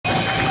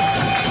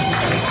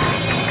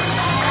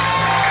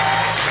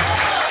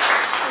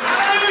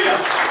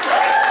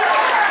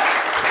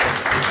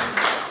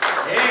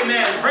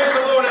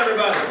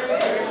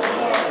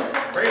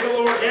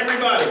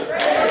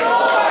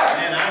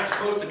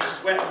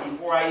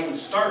before I even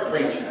start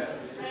preaching.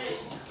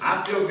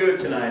 I feel good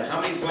tonight.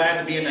 How many's glad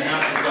to be in the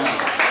house of God?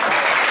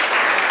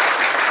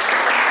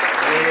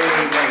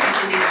 Amen. You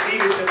can be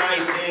seated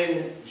tonight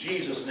in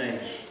Jesus' name.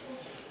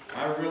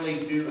 I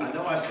really do. I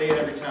know I say it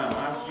every time.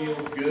 I feel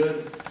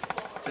good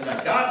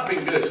tonight. God's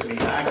been good to me.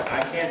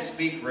 I can't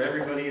speak for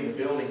everybody in the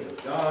building,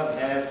 but God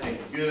has been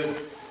good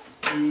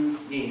to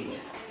me.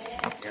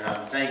 And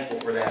I'm thankful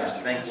for that.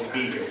 I'm thankful to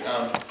be here.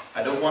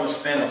 I don't want to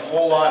spend a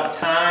whole lot of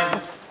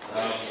time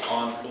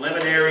on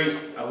preliminaries.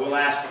 I will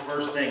ask the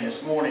first thing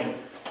this morning.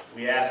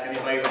 We asked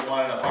anybody that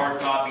wanted a hard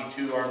copy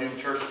to our new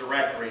church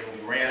directory,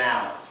 and we ran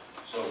out.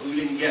 So who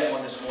didn't get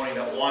one this morning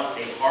that wants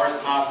a hard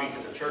copy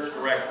to the church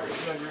directory?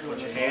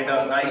 Put your hand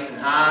up nice and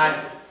high.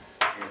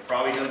 You're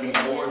probably going to be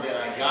more than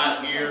I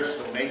got here,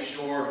 so make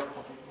sure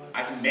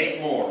I can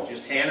make more.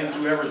 Just hand them to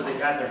whoever's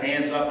got their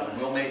hands up, and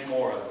we'll make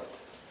more of them.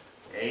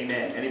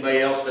 Amen. Anybody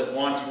else that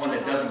wants one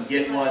that doesn't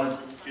get one,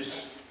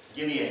 just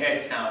give me a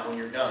head count when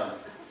you're done,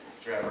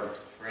 Trevor.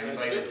 For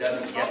anybody that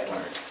doesn't get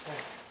one.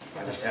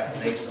 I just have to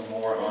make some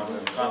more on the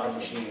copy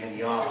machine in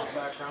the office.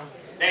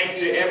 Thank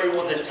you to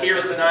everyone that's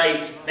here tonight.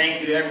 Thank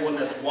you to everyone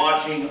that's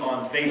watching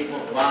on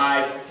Facebook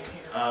Live.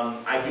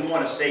 I do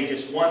want to say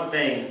just one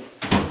thing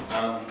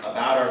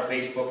about our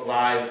Facebook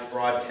Live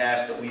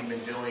broadcast that we've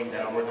been doing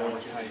that we're going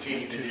to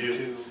continue to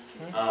do.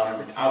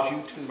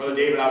 Brother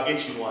David, I'll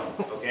get you one,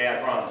 okay?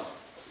 I promise.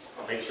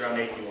 I'll make sure I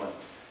make you one.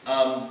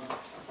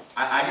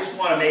 I just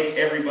want to make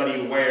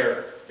everybody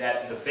aware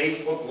that the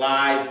Facebook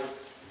Live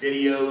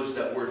videos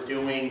that we're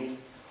doing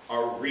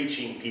are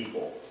reaching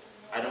people.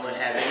 I don't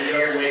have any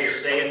other way to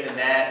say it than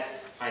that.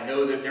 I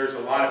know that there's a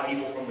lot of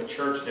people from the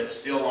church that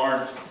still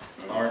aren't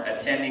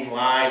attending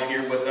live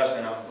here with us,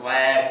 and I'm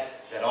glad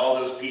that all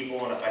those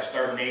people, and if I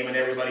start naming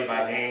everybody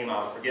by name,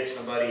 I'll forget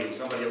somebody and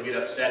somebody will get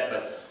upset,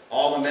 but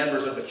all the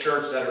members of the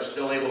church that are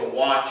still able to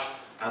watch,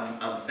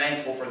 I'm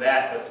thankful for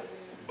that. But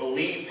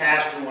believe,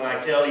 Pastor, when I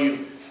tell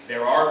you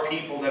there are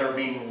people that are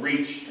being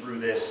reached through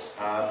this.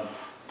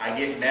 I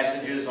get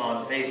messages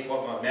on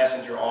Facebook, on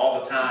Messenger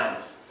all the time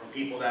from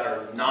people that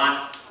are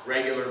not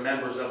regular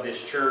members of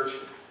this church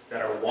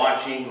that are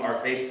watching our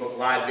Facebook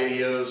Live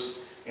videos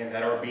and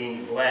that are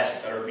being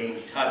blessed, that are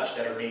being touched,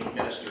 that are being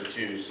ministered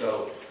to.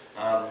 So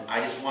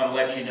I just want to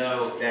let you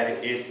know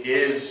that it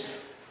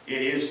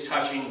is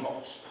touching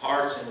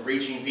hearts and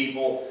reaching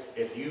people.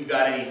 If you've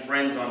got any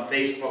friends on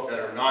Facebook that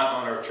are not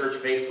on our church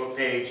Facebook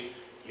page,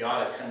 you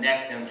ought to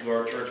connect them to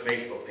our church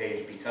Facebook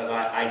page, because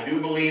I do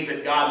believe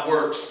that God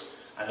works.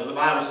 I know the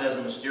Bible says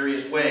in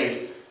mysterious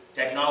ways.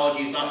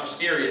 Technology is not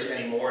mysterious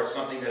anymore. It's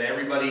something that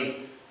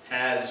everybody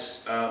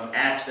has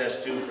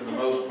access to for the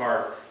most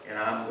part. And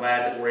I'm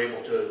glad that we're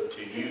able to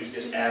use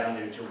this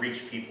avenue to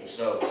reach people.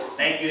 So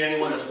thank you to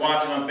anyone that's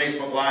watching on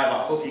Facebook Live. I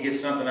hope you get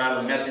something out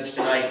of the message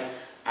tonight.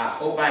 I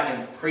hope I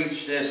can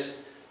preach this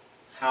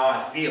how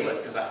I feel it,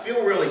 because I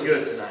feel really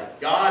good tonight.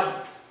 God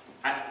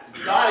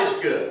is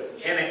good.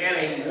 In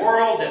a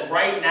world that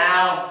right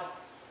now,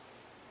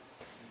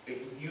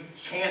 you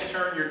can't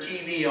turn your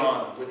TV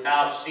on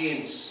without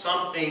seeing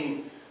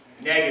something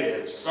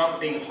negative,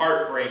 something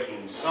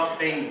heartbreaking,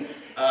 something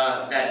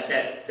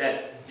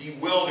that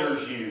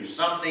bewilders you,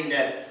 something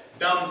that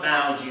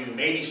dumbfounds you,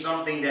 maybe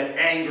something that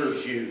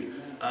angers you.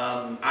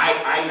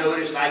 I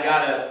noticed I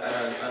got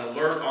an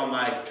alert on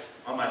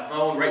my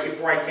phone right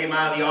before I came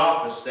out of the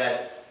office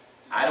that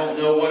I don't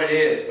know what it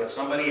is, but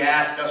somebody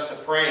asked us to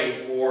pray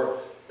for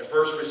the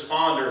first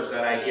responders,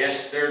 that I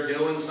guess they're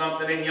doing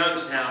something in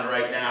Youngstown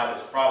right now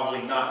that's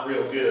probably not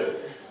real good.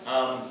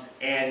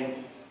 And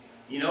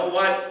you know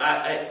what?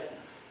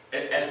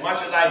 As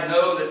much as I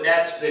know that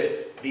that's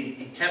the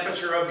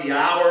temperature of the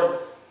hour,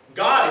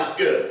 God is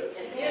good.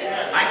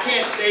 I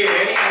can't say it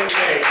any other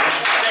way. I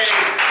can say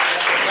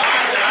that the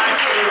God that I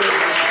serve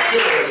is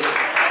good.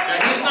 Now,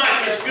 He's not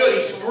just good,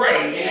 He's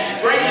great. And He's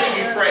greatly to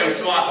be praised.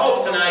 So I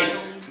hope tonight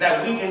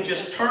that we can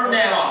just turn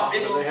that off.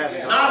 It's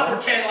not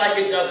pretend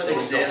like it doesn't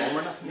exist.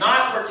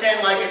 Not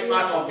pretend like it's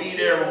not going to be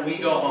there when we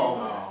go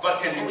home.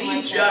 But can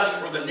we just,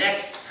 for the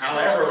next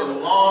however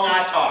long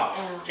I talk,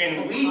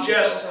 can we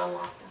just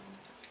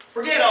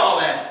forget all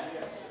that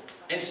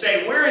and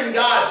say we're in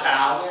God's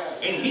house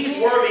and He's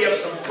worthy of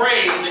some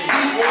praise and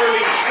He's worthy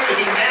to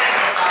be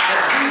magnified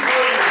and He's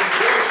worthy to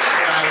be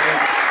worshipped.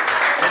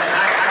 And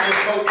I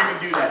just hope you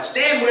can do that.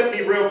 Stand with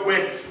me real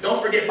quick.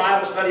 Don't forget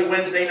Bible study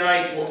Wednesday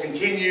night. We'll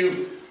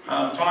continue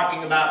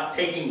talking about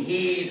taking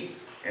heed,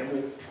 and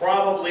we'll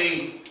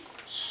probably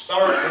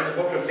start in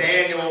the book of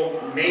Daniel.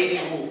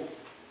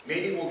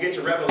 Maybe we'll get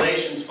to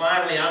Revelations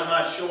finally. I'm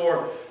not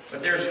sure,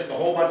 but there's just a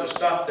whole bunch of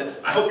stuff that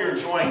I hope you're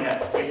enjoying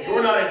that. If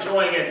you're not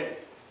enjoying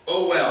it,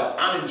 oh well.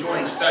 I'm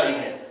enjoying studying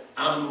it.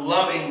 I'm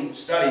loving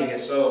studying it.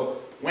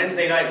 So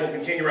Wednesday night we'll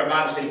continue our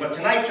Bible study. But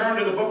tonight turn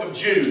to the book of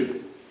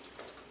Jude.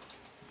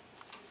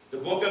 The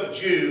book of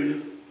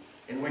Jude,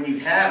 and when you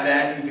have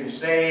that, you can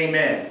say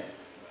amen.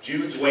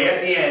 Jude's way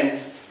at the end.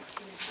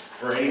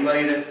 For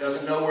anybody that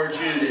doesn't know where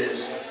Jude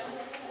is,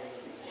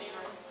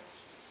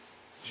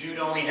 Jude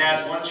only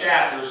has one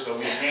chapter, so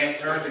we can't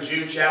turn to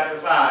Jude chapter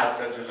 5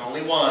 because there's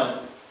only one.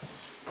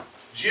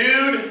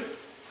 Jude,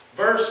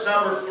 verse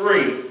number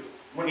 3.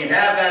 When you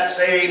have that,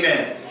 say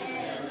amen.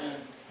 Amen.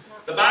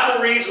 The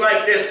Bible reads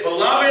like this,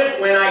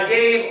 Beloved, when I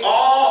gave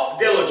all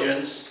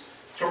diligence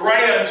to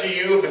write unto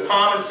you of the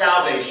common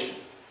salvation,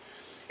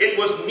 it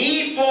was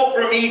needful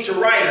for me to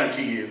write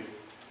unto you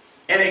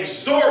and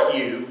exhort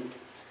you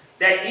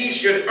that ye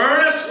should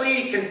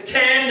earnestly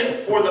contend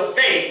for the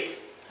faith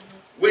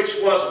which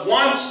was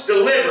once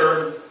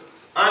delivered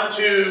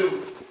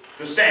unto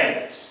the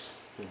saints.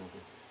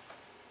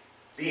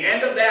 The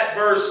end of that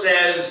verse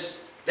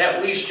says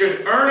that we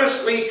should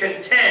earnestly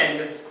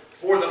contend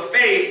for the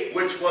faith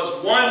which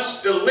was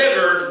once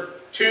delivered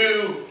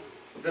to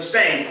the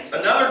saints.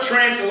 Another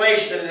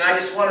translation, and I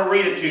just want to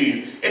read it to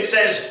you. It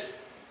says,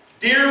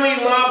 Dearly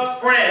loved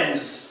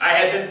friends, I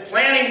have been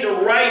planning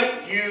to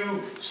write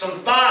you some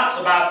thoughts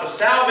about the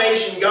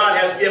salvation God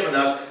has given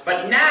us,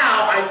 but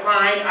now I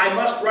find I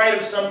must write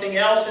of something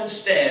else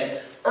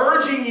instead,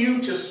 urging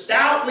you to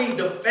stoutly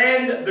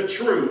defend the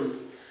truth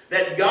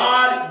that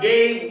God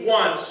gave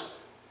once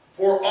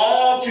for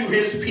all to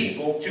His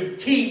people to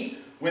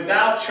keep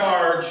without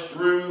charge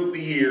through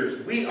the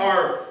years. We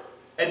are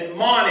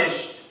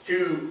admonished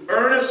to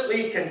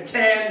earnestly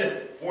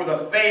contend for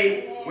the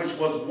faith which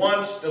was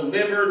once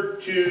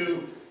delivered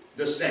to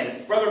the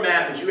saints. Brother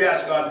Matt, would you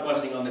ask God's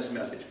blessing on this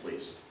message,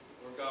 please?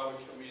 Lord God,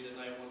 we come to you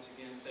tonight once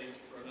again. Thank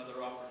you for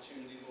another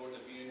opportunity, Lord,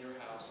 to be in your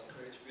house. I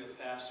pray that you be the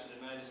pastor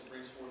tonight as he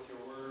brings forth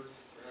your word.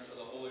 Pray for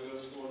the Holy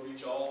Ghost, Lord,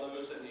 reach all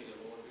those that need it,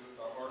 Lord. Be with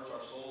our hearts,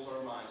 our souls,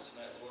 our minds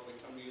tonight, Lord. We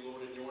come to you,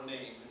 Lord, in your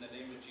name, in the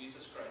name of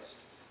Jesus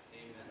Christ.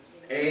 Amen.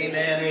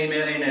 Amen,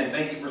 amen, amen.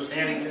 Thank you for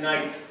standing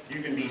tonight.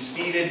 You can be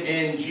seated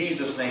in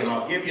Jesus' name.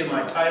 I'll give you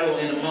my title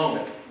in a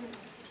moment.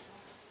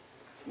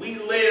 We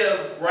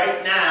live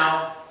right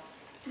now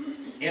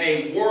in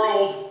a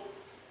world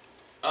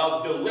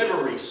of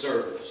delivery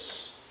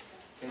service.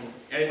 Can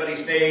anybody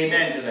say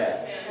amen to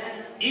that?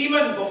 Amen.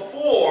 Even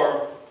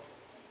before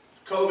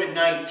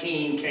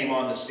COVID-19 came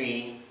on the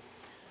scene,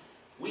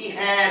 we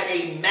had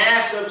a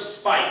massive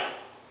spike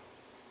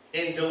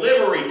in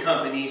delivery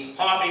companies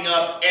popping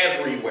up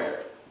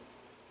everywhere.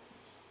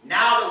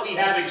 Now that we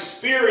have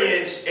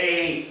experienced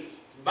a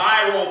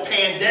viral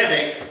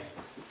pandemic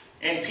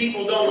and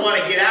people don't want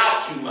to get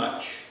out too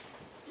much,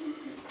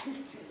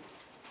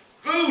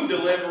 food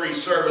delivery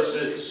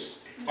services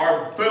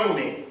are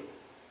booming.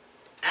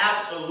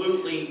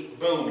 Absolutely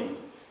booming.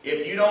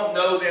 If you don't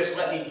know this,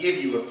 let me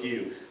give you a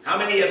few. How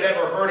many have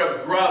ever heard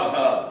of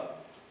Grubhub?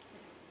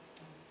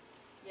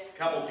 A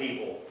couple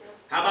people.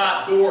 How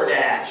about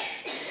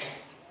DoorDash?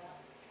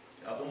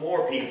 A couple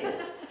more people.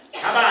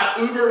 How about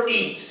Uber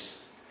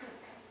Eats?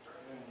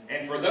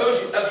 And for those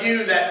of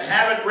you that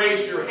haven't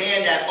raised your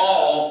hand at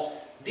all,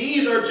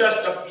 these are just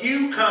a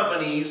few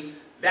companies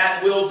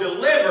that will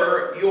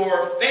deliver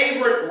your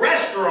favorite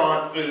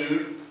restaurant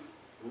food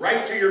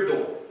right to your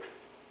door.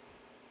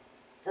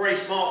 For a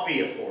small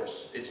fee, of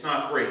course. It's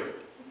not free.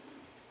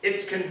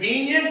 It's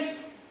convenient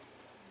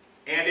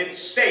and it's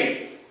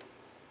safe,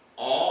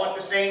 all at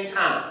the same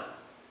time.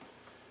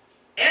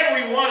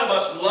 Every one of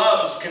us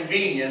loves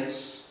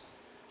convenience.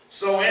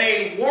 So in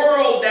a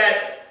world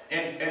that,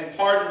 and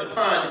pardon the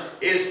pun,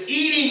 is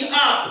eating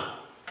up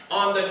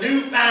on the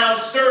newfound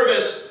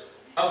service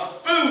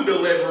of food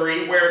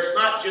delivery, where it's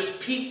not just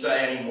pizza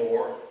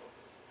anymore,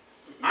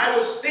 I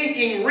was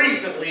thinking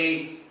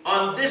recently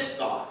on this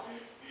thought.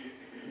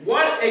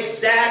 What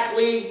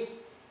exactly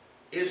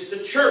is the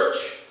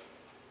church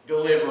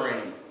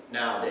delivering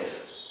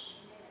nowadays?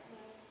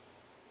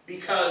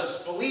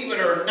 Because, believe it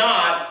or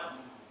not,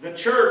 the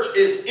church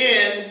is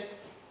in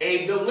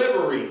a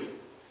delivery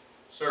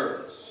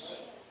service.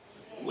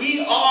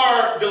 We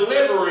are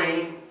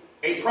delivering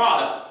a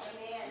product.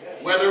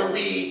 Whether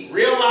we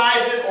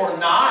realize it or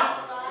not,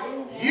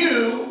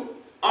 you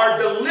are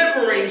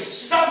delivering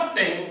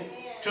something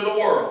to the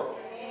world.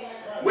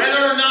 Whether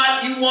or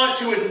not you want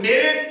to admit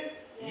it,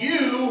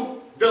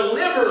 you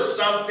deliver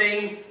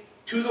something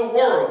to the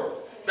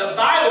world. The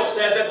Bible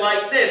says it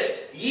like this,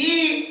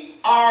 Ye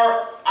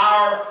are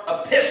our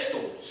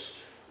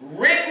epistles,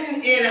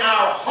 written in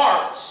our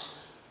hearts,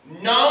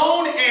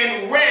 known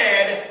and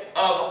read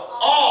of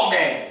all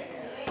men.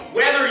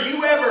 Whether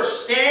you ever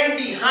stand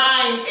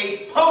behind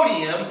a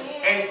podium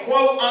and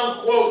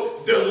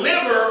quote-unquote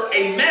deliver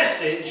a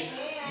message,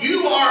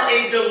 you are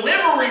a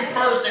delivery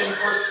person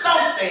for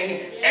something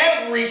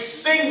every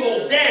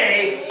single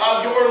day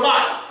of your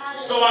life.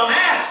 So I'm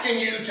asking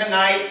you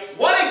tonight,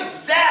 what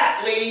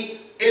exactly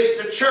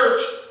is the church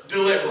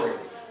delivering?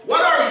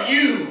 What are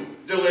you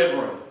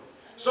delivering?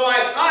 So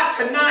I thought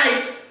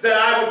tonight that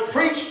I would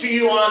preach to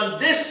you on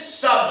this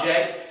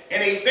subject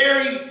in a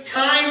very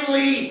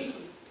timely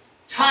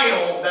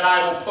title that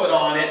I will put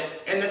on it.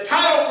 And the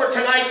title for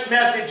tonight's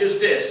message is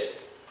this: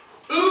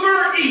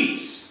 Uber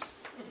Eats,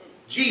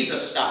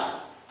 Jesus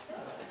style.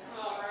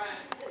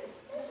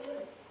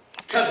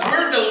 Because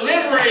we're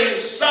delivering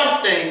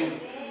something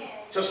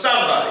to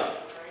somebody.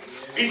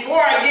 Before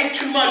I get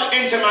too much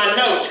into my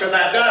notes, because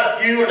I've got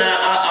a few and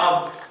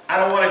I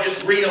don't want to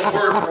just read them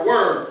word for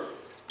word,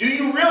 do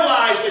you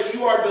realize that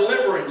you are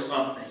delivering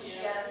something?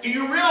 Yes. Do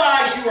you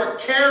realize you are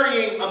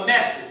carrying a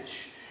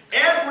message?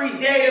 Every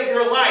day of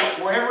your life,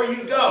 wherever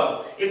you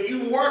go, if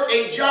you work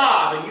a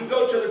job and you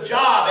go to the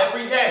job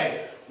every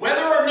day,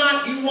 whether or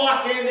not you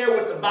walk in there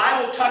with the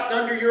Bible tucked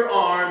under your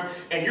arm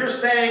and you're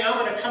saying, I'm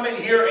going to come in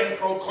here and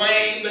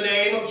proclaim the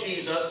name of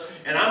Jesus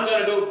and I'm going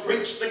to go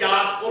preach the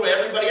gospel to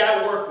everybody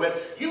I work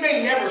with, you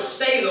may never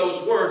say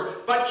those words,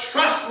 but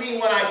trust me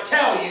when I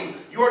tell you,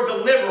 you're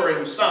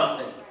delivering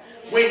something.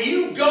 When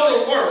you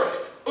go to work,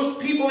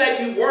 those people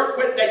that you work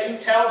with, that you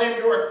tell them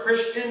you're a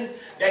Christian,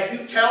 that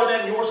you tell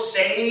them you're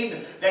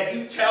saved, that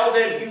you tell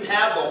them you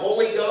have the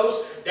Holy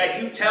Ghost,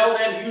 that you tell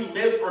them you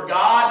live for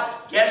God,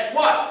 guess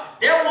what?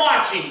 They're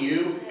watching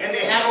you, and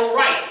they have a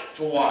right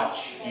to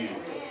watch you.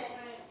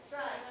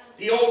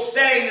 The old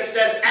saying that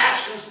says,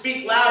 actions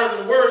speak louder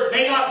than words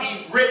may not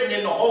be written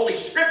in the Holy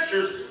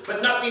Scriptures,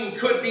 but nothing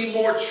could be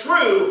more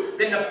true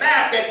than the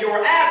fact that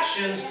your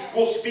actions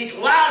will speak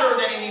louder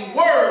than any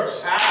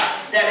words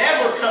that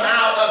ever come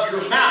out of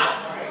your mouth.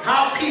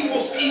 How people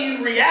see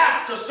you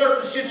react to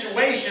certain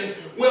situations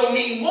will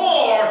mean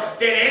more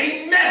than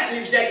any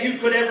message that you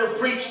could ever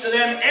preach to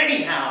them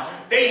anyhow.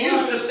 They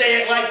used to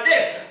say it like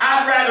this: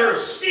 I'd rather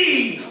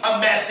see a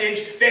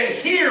message than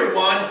hear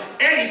one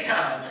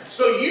anytime.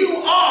 So you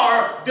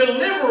are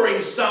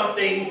delivering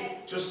something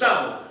to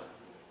someone.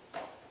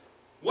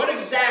 What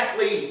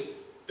exactly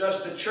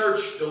does the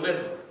church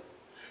deliver?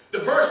 The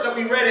verse that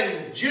we read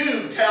in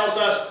Jude tells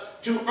us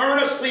to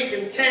earnestly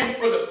contend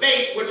for the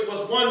faith which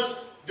was once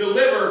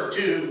delivered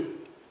to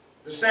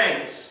the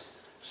saints.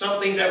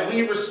 Something that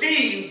we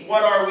received,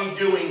 what are we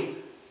doing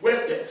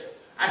with it?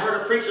 I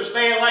heard a preacher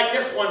say it like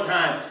this one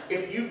time: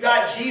 if you've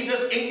got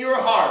Jesus in your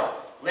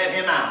heart, let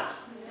him out.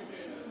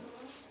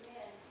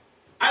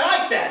 I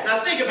like that. Now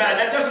think about it.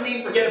 That doesn't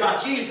mean forget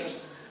about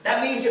Jesus.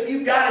 That means if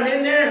you've got him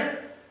in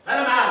there, let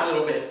him out a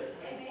little bit.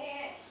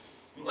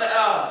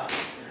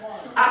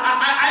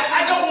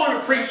 I don't want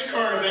to preach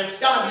current events.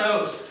 God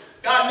knows.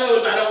 God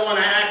knows I don't want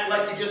to act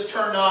like you just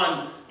turned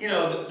on,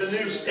 the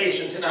news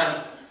station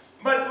tonight.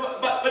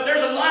 But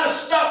there's a lot of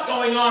stuff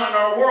going on in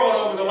our world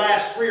over the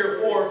last 3 or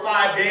 4 or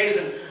 5 days,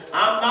 and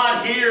I'm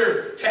not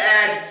here to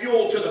add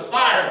fuel to the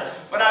fire.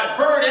 But I've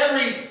heard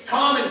every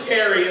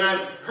commentary and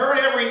I've heard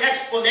every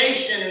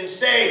explanation and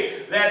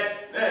say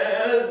that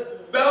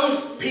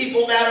those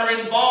people that are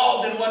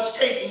involved in what's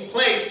taking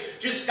place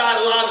just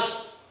got a lot of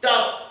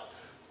stuff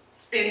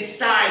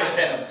inside of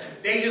them.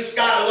 They just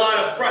got a lot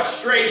of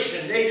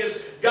frustration. They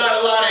just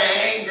got a lot of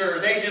anger.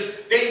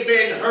 They've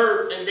been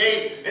hurt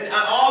and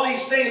all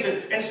these things.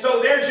 And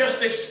so they're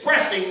just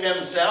expressing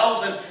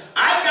themselves. And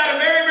I've got a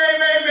very, very,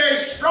 very, very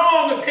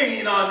strong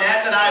opinion on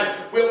that I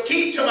will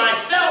keep to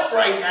myself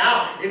right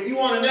now. If you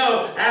want to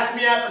know, ask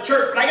me after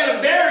church. But I got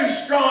a very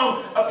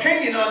strong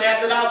opinion on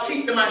that I'll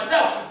keep to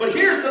myself. But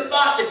here's the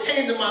thought that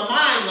came to my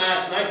mind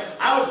last night.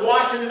 I was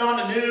watching it on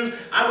the news.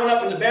 I went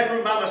up in the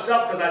bedroom by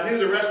myself because I knew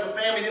the rest of the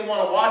family didn't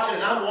want to watch it.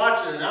 And I'm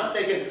watching it and I'm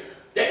thinking,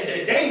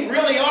 they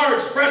really are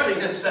expressing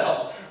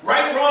themselves.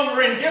 Right, wrong,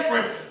 or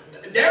indifferent.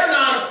 They're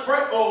not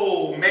afraid.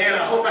 Oh man,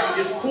 I hope I can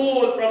just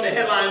pull it from the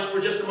headlines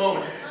for just a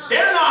moment.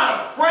 They're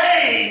not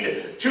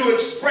afraid to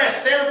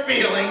express their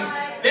feelings.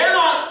 They're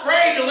not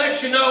afraid to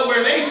let you know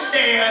where they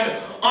stand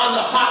on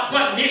the hot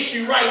button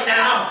issue right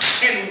now.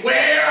 And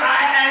where, I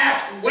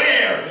ask,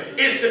 where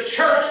is the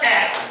church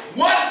at?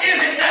 What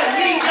is it that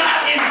we got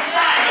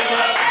inside of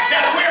us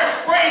that we're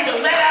afraid to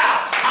let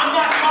out? I'm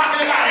not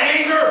talking about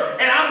anger,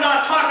 and I'm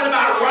not talking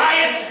about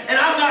riots,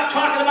 and I'm not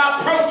talking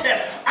about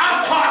protests.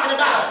 I'm talking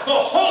about the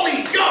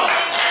Holy Ghost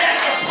that's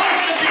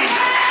supposed to be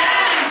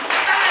down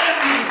inside of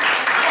you.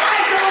 Why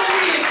don't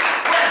we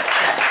express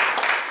that?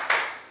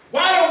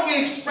 Why don't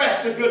we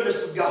express the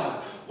goodness of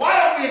God? Why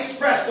don't we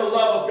express the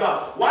love of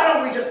God? Why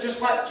don't we just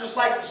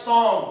like the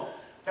song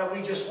that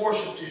we just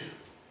worshiped to?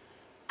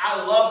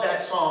 I love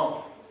that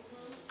song.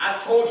 I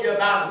told you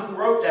about who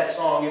wrote that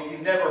song. If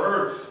you've never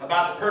heard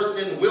about the person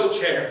in the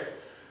wheelchair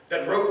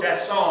that wrote that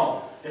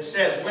song, that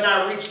says, when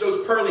I reach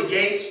those pearly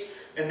gates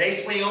and they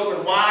swing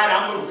open wide,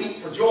 I'm going to leap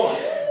for joy.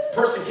 The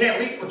person can't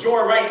leap for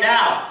joy right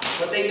now,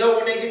 but they know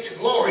when they get to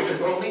glory, they're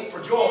going to leap for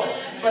joy.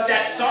 But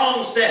that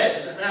song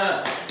says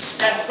that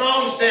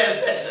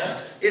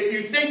if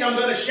you think I'm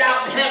going to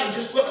shout in heaven,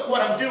 just look at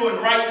what I'm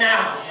doing right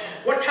now.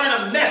 What kind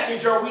of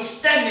message are we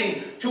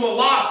sending to a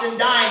lost and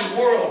dying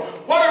world?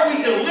 What are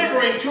we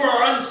delivering to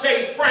our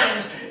unsaved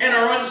friends and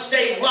our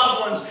unsaved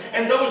loved ones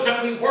and those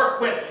that we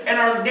work with and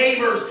our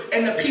neighbors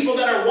and the people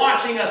that are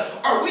watching us?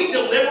 Are we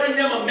delivering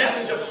them a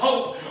message of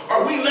hope?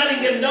 Are we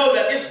letting them know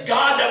that this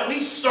God that we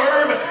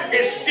serve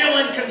is still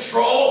in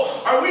control?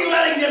 Are we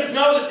letting them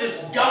know that this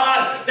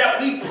God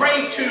that we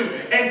pray to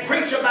and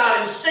preach about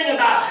and sing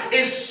about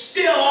is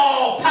still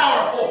all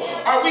powerful?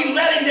 Are we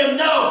letting them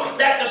know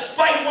that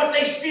despite what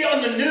they see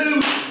on the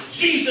news,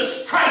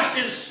 Jesus Christ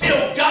is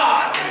still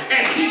God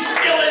and he's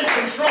still in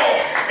control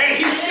and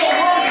he's still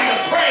worthy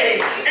of praise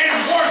and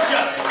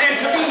worship and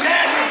to be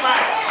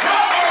magnified?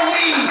 What are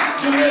we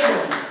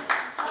delivering?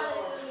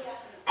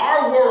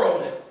 Our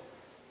world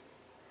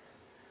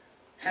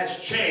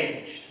has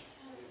changed.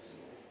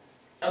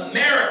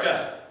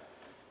 America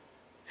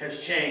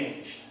has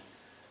changed.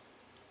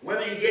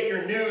 Whether you get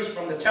your news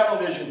from the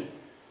television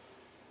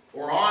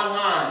or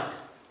online,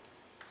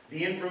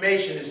 the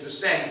information is the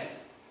same.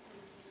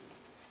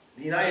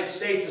 The United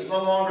States is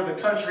no longer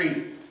the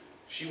country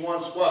she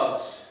once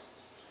was.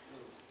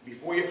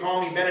 Before you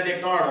call me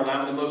Benedict Arnold,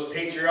 I'm the most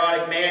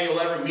patriotic man you'll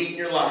ever meet in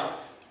your life.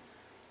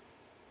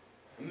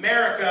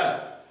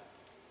 America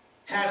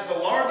has the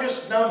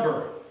largest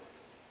number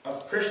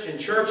of Christian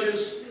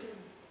churches,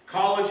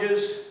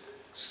 colleges,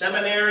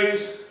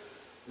 seminaries,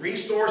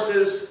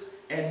 resources,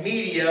 and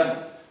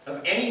media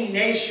of any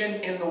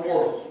nation in the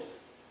world.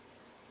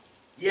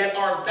 Yet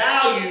our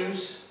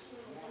values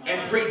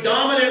and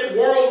predominant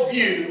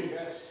worldview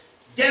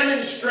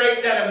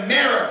demonstrate that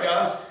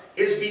America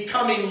is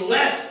becoming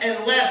less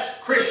and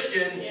less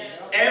Christian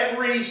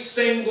every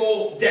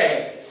single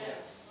day.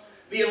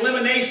 The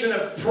elimination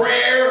of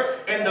prayer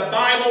and the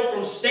Bible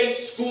from state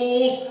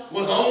schools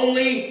was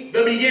only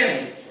the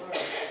beginning.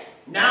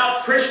 Now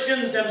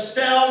Christians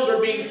themselves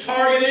are being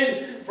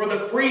targeted for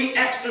the free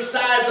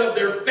exercise of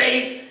their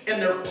faith in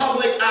their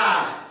public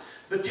eye.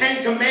 The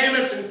Ten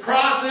Commandments and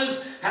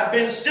crosses have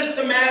been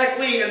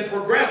systematically and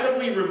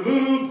progressively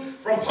removed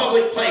from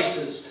public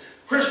places.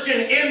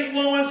 Christian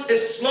influence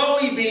is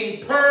slowly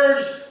being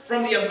purged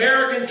from the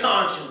American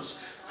conscience.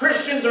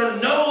 Christians are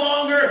no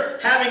longer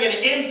having an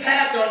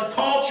impact on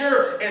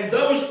culture and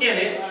those in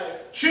it,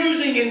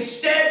 choosing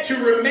instead to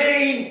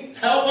remain,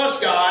 help us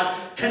God,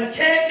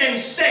 content and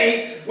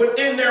safe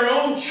within their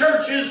own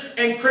churches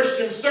and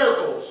Christian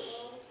circles.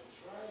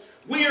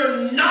 We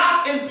are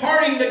not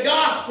imparting the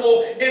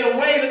gospel in a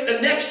way that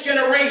the next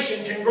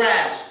generation can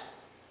grasp.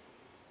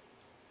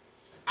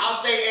 I'll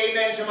say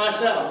amen to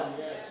myself.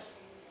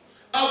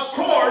 Of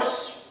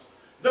course,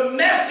 the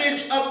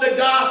message of the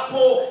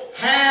gospel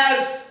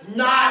has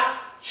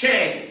not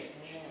changed.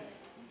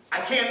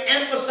 I can't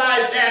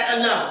emphasize that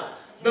enough.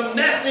 The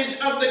message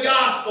of the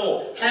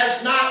gospel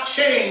has not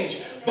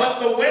changed, but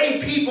the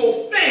way people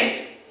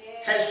think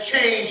has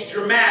changed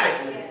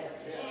dramatically.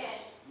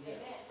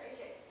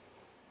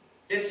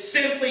 It's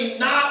simply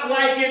not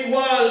like it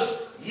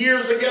was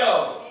years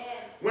ago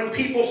when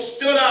people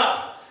stood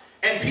up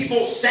and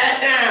people sat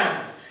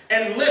down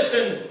and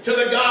listened to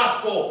the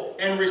gospel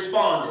and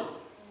responded.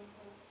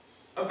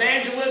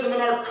 Evangelism in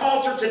our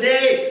culture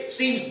today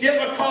seems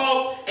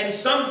difficult and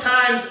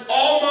sometimes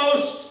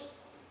almost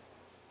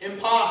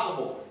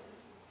impossible.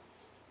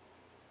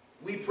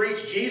 We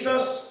preach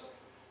Jesus,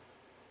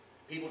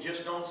 people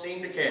just don't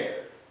seem to care.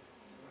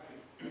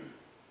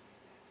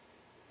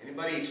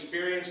 Anybody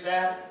experienced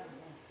that?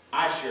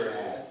 I sure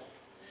have.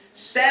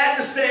 Sad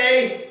to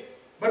say,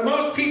 but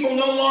most people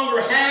no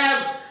longer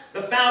have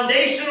the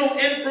foundational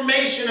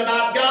information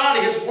about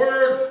God, His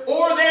Word,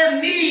 or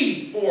their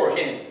need for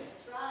Him.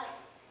 That's right.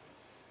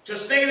 To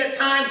say that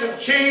times have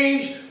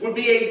changed would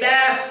be a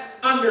vast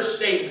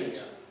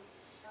understatement.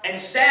 And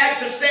sad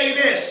to say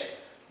this,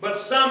 but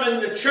some in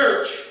the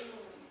church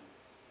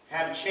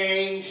have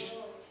changed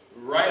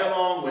right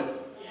along with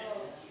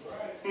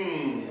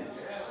them.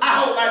 I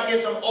hope I can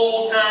get some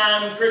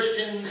old-time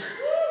Christians,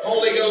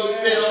 Holy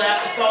Ghost-filled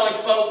apostolic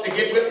folk to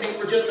get with me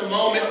for just a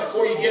moment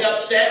before you get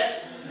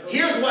upset.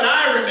 Here's what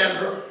I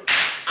remember.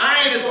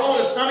 I ain't as old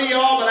as some of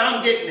y'all, but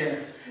I'm getting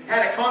there.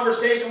 Had a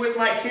conversation with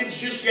my kids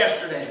just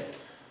yesterday.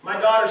 My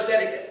daughter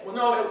said, well,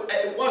 no,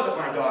 it wasn't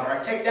my daughter.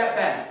 I take that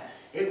back.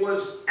 It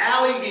was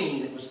Allie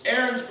Dean. It was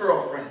Aaron's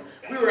girlfriend.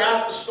 We were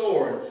out at the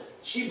store, and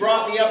she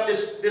brought me up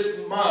this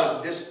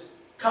mug, this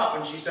cup,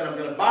 and she said, I'm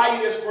going to buy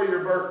you this for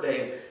your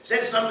birthday. And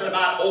said something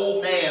about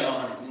old man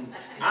on it. And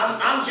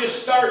I'm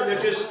just starting to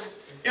just,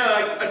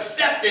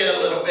 accept it a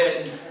little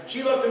bit. And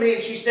she looked at me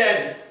and she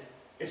said,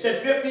 it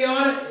said 50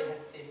 on it?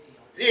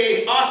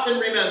 See, Austin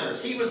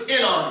remembers. He was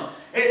in on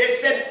it. It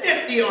said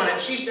 50 on it.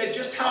 She said,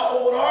 just how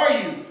old are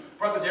you,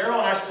 Brother Darrell?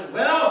 And I said,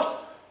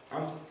 well,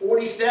 I'm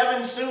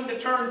 47, soon to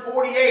turn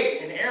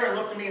 48. And Aaron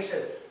looked at me and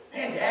said,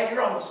 man, Dad,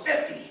 you're almost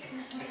 50.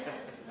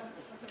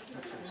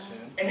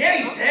 And then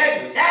he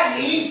said, that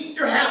means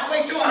you're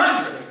halfway to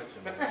 100.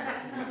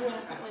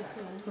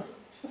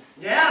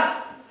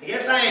 Yeah, I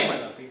guess I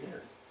am.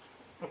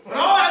 But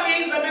all that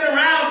means I've been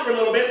around for a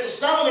little bit, so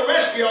some of the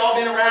rest of y'all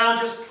have been around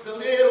just a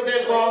little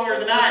bit longer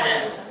than I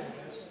have.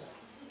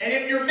 And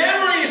if your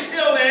memory is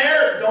still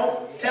there,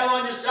 don't tell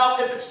on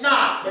yourself if it's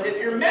not, but if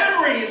your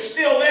memory is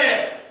still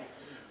there,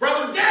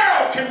 Brother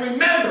Darrell can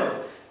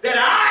remember that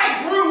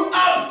I grew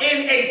up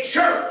in a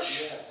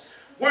church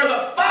where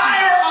the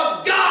fire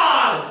of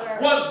God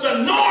was the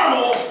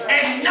normal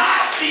and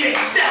not the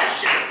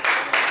exception.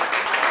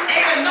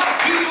 Ain't enough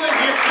people in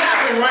here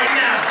clapping right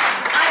now.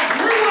 I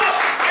grew up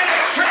in a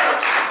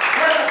church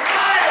where the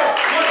fire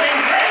was a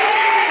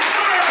raging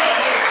inferno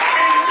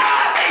and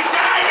not a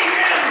dying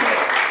ember.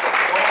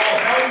 Oh,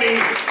 help me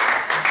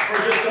for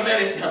just a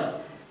minute.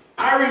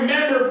 I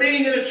remember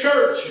being in a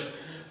church.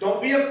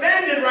 Don't be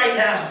offended right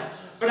now,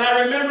 but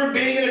I remember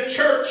being in a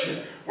church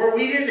where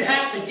we didn't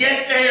have to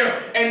get there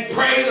and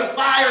pray the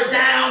fire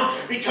down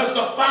because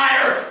the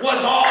fire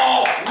was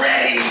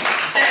already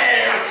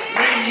there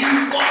when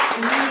you walked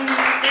in.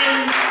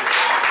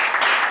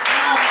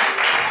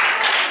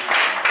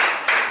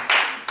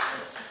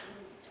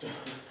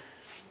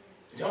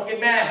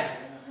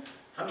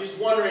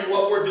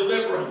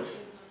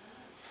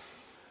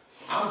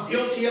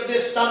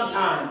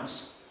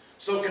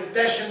 So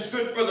confession's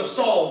good for the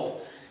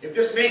soul. If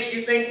this makes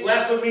you think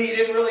less of me, you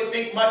didn't really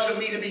think much of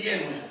me to begin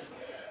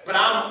with. But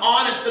I'm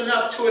honest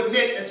enough to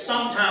admit that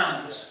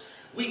sometimes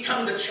we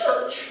come to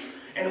church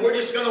and we're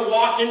just going to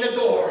walk in the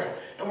door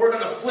and we're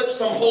going to flip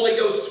some Holy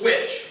Ghost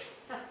switch.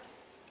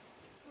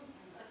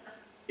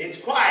 It's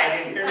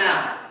quiet in here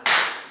now.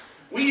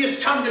 We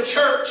just come to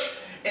church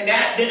and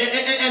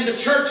the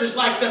church is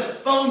like the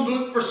phone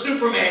booth for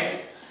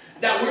Superman.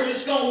 That we're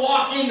just going to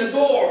walk in the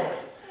door.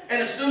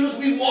 And as soon as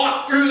we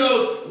walk through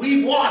those,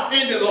 we've walked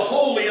into the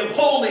Holy of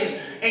Holies.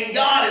 And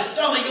God is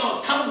suddenly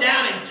going to come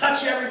down and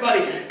touch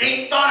everybody.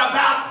 Ain't thought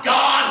about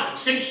God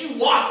since you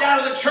walked out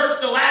of the church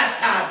the last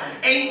time.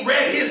 Ain't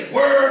read His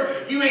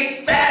Word. You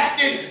ain't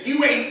fasted.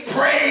 You ain't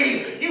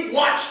prayed. You've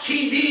watched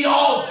TV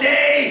all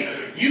day.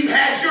 You've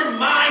had your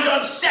mind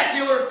on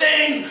secular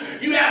things.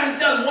 You haven't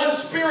done one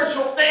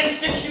spiritual thing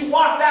since you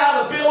walked out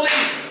of the building.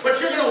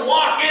 But you're going to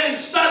walk in and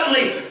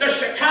suddenly the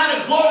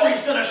Shekinah glory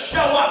is going to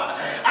show up.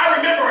 I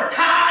remember a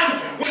time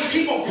when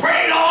people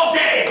prayed all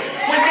day.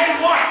 When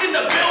they walked in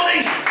the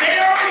building, they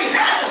already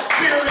had the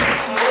Spirit.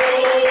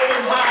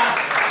 Oh my.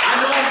 I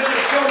know I'm going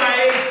to show my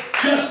age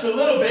just a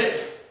little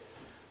bit.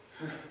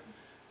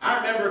 I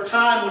remember a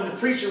time when the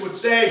preacher would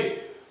say,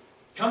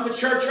 come to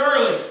church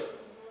early.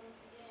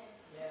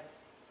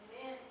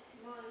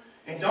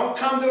 And don't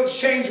come to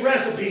exchange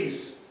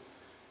recipes.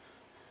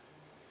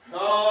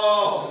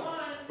 Oh,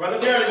 Brother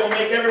Darrell, going to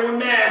make everyone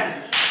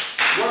mad.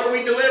 What are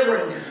we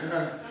delivering?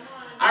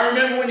 I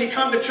remember when you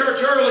come to church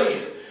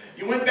early,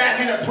 you went back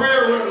in a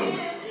prayer room,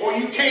 or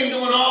you came to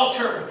an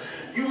altar.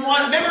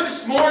 Remember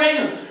this morning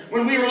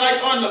when we were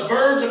like on the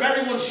verge of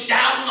everyone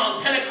shouting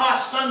on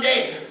Pentecost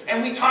Sunday,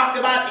 and we talked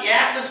about the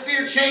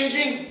atmosphere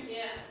changing?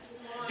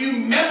 Do you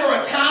remember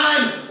a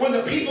time when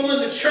the people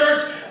in the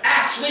church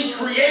actually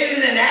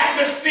created an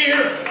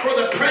atmosphere for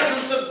the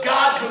presence of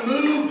God to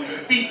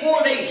move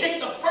before they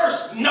hit the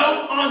first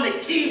note on the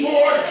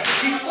keyboard,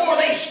 before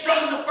they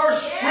strung the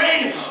first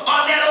string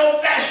on that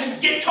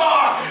old-fashioned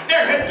guitar?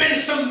 There had been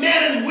some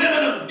men and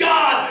women of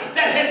God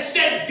that had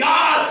said,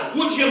 God,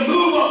 would you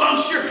move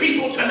amongst your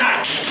people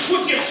tonight?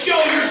 Would you show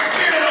your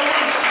Spirit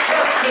amongst the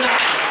church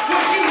tonight?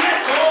 Would you let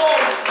go?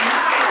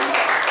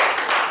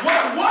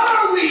 What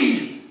are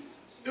we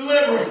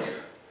delivering?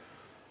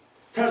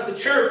 Because the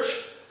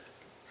church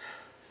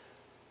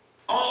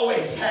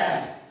always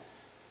had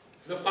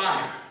the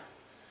fire.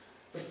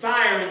 The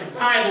fire in the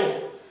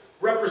Bible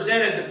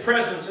represented the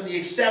presence and the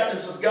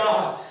acceptance of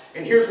God.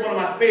 And here's one of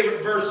my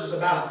favorite verses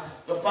about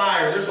the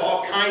fire. There's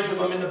all kinds of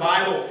them in the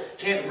Bible.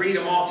 Can't read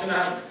them all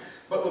tonight.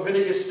 But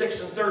Leviticus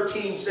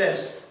 6:13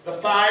 says, the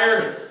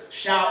fire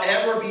shall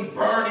ever be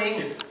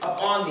burning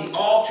upon the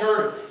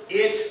altar.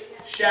 It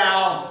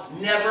shall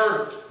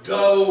never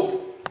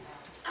go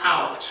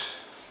out.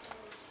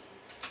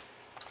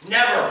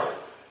 Never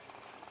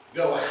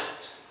go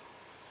out.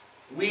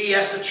 We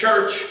as the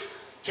church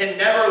can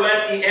never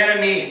let the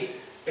enemy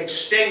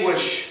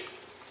extinguish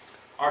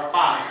our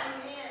fire.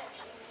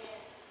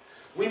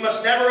 We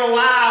must never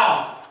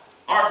allow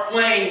our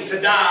flame to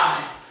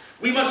die.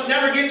 We must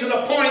never get to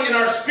the point in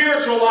our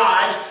spiritual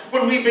lives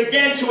when we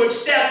begin to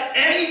accept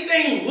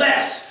anything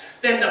less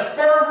than the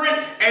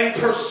fervent and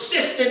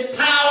persistent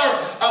power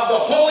of the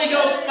Holy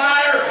Ghost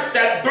fire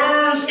that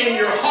burns in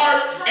your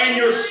heart and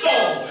your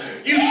soul.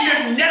 You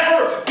should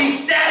never be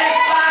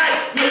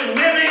satisfied with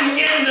living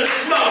in the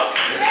smoke,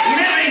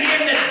 living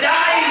in the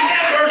dying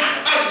embers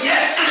of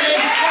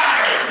yesterday's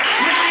fire,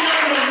 living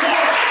on the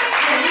warmth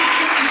when we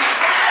should be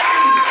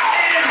thriving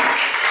in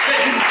the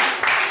heat.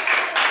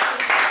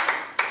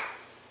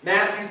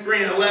 Matthew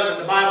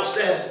 3:11, the Bible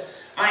says,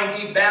 I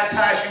indeed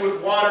baptize you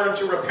with water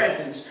unto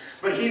repentance,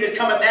 but he that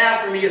cometh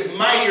after me is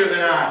mightier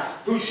than I,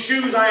 whose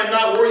shoes I am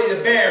not worthy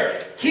to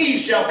bear. He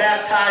shall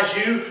baptize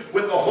you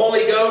with the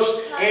Holy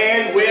Ghost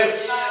and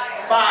with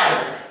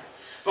fire.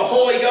 The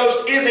Holy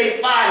Ghost is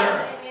a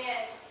fire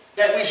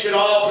that we should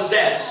all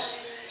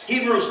possess.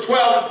 Hebrews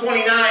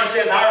 12:29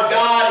 says our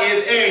God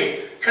is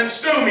a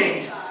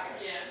consuming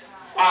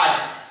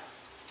fire.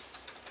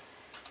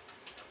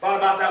 Thought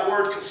about that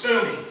word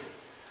consuming.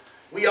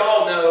 We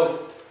all know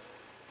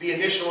the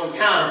initial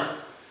encounter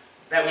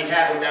that we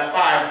had with that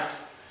fire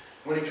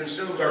when it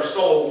consumes our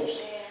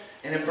souls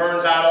and it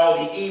burns out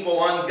all the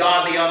evil,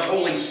 ungodly,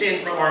 unholy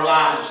sin from our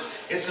lives.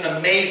 It's an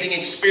amazing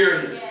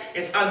experience.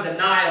 It's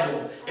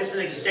undeniable. It's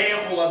an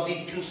example of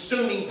the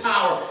consuming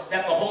power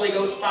that the Holy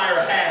Ghost fire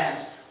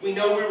has. We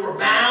know we were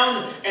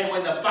bound, and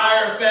when the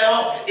fire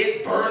fell,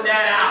 it burned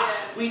that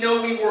out. We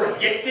know we were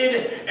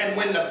addicted, and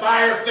when the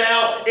fire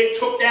fell, it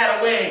took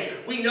that away.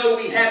 We know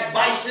we had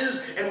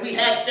vices, and we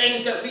had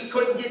things that we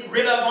couldn't get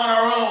rid of on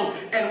our own.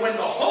 And when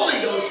the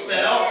Holy Ghost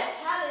fell,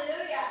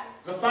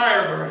 the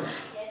fire burned out.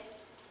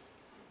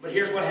 But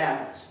here's what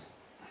happens.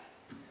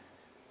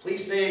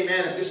 Please say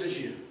amen if this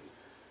is you.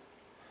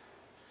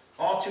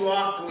 All too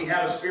often we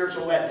have a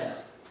spiritual letdown.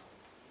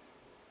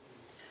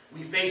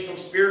 We face some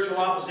spiritual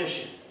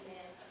opposition.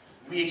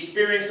 We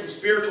experience some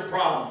spiritual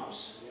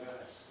problems.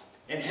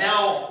 And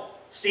hell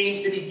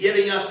seems to be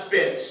giving us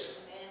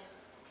fits.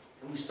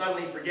 And we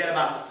suddenly forget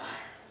about the fire.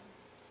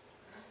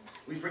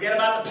 We forget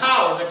about the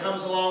power that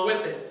comes along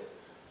with it.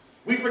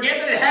 We forget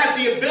that it has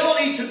the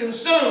ability to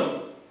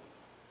consume.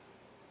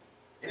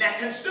 And that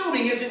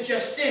consuming isn't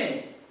just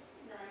sin.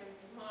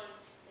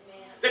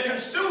 The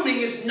consuming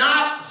is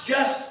not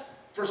just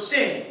for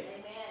sin.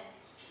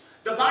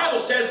 The Bible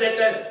says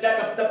that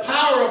the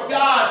power of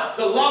God,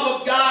 the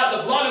love of God,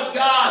 the blood of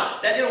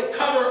God, that it'll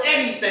cover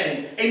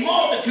anything. A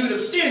multitude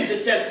of sins,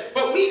 it says.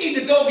 But we need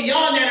to go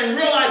beyond that and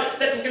realize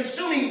that the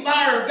consuming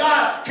fire of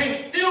God can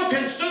still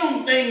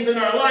consume things in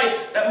our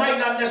life that might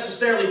not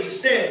necessarily be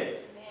sin.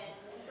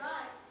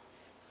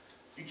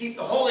 You keep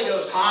the Holy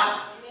Ghost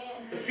hot,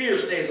 the fear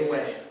stays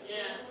away.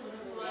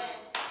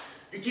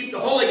 You keep the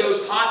Holy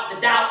Ghost hot, the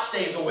doubt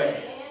stays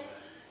away.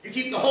 You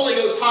keep the Holy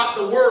Ghost hot,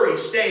 the worry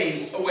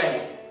stays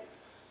away.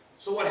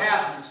 So what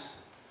happens?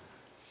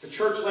 The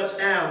church lets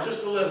down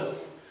just a little.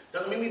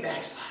 Doesn't mean we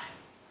backslide.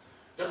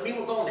 Doesn't mean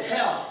we're going to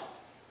hell.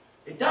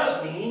 It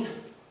does mean,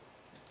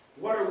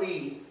 what are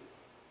we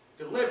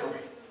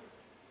delivering?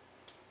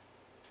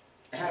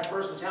 I had a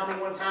person tell me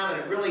one time,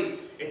 and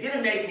it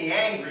didn't make me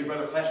angry,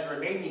 Brother Klester,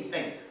 it made me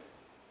think.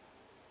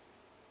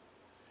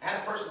 I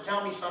had a person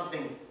tell me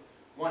something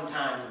one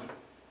time,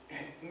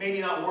 maybe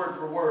not word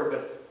for word,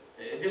 but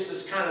this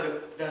is kind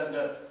of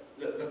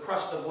the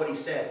crust of what he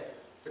said.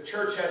 The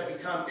church has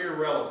become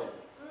irrelevant.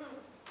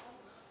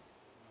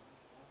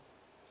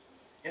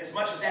 And as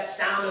much as that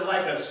sounded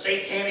like a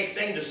satanic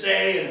thing to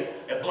say and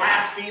a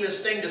blasphemous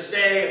thing to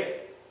say,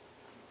 it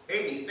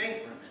made me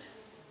think for a minute.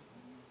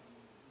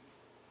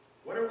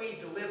 What are we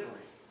delivering?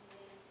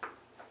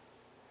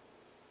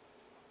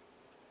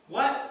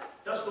 What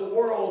does the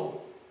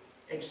world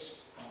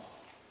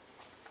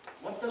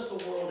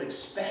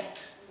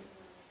expect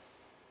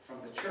from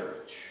the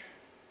church?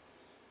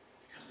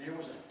 Because there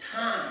was a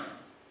time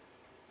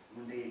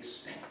when they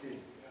expected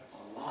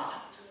a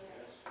lot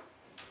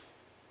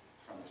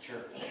from the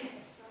church.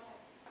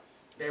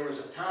 There was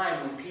a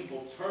time when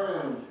people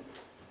turned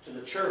to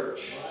the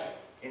church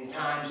in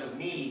times of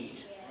need,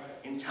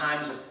 in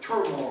times of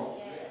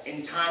turmoil,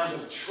 in times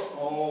of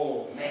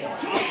oh man.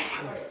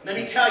 Let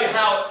me tell you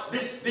how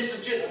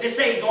this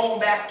ain't going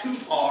back too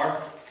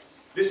far.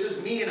 This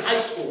is me in high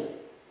school.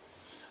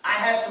 I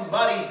had some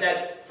buddies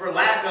that, for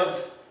lack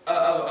of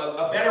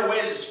a better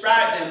way to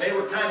describe them, they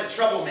were kind of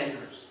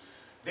troublemakers.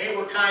 They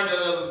were kind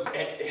of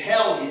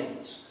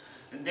hellions.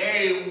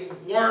 They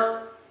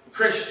weren't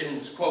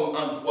Christians, quote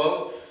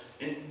unquote.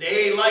 And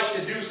they liked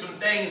to do some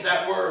things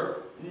that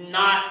were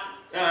not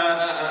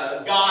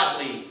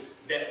godly,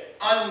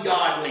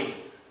 ungodly,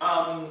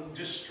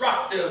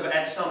 destructive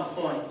at some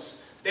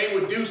points. They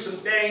would do some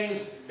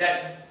things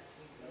that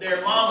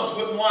their mamas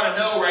wouldn't want to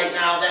know right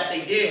now that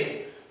they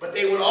did. But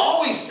they would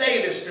always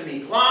say this to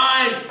me,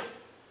 Cline,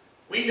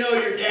 we know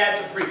your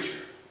dad's a preacher.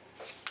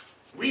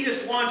 We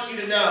just want you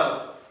to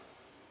know,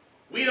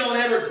 we don't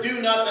ever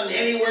do nothing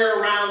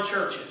anywhere around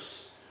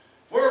churches.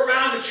 If we're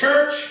around the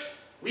church,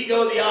 we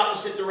go the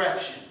opposite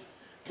direction.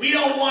 We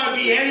don't want to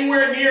be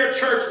anywhere near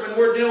church when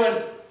we're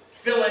doing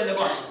fill in the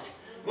blank.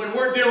 When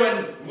we're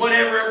doing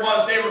whatever it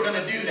was they were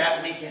going to do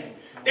that weekend.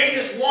 They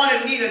just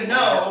wanted me to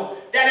know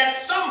that at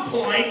some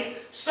point,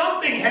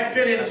 something had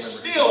been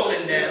instilled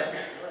in them.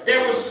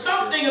 There was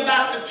something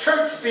about the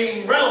church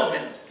being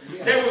relevant.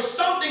 There was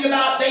something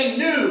about they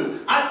knew.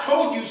 I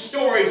told you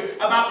stories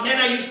about men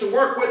I used to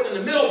work with in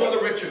the mill,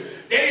 Brother Richard.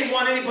 They didn't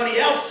want anybody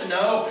else to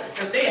know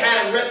because they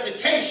had a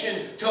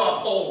reputation to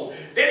uphold.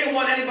 They didn't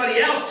want anybody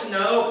else to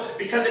know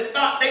because they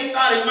thought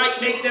it might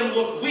make them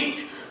look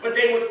weak. But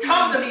they would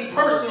come to me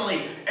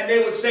personally and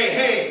they would say,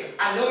 hey,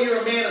 I know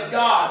you're a man of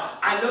God.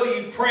 I know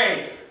you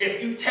pray.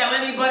 If you tell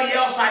anybody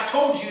else I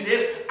told you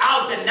this,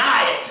 I'll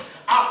deny it.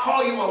 I'll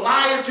call you a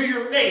liar to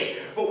your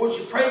face. But would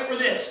you pray for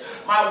this?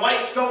 My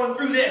wife's going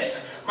through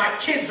this. My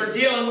kids are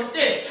dealing with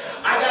this.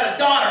 I got a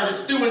daughter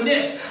that's doing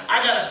this.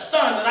 I got a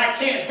son that I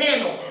can't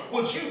handle.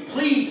 Would you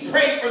please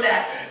pray for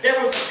that? There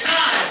was a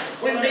time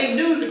when they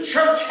knew the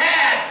church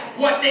had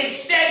what they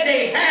said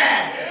they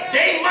had.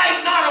 They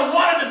might not have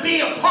wanted to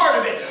be a part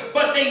of it,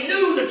 but they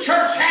knew the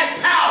church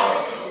had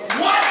power.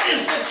 What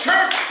is the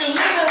church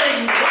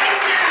delivering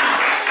right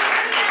now?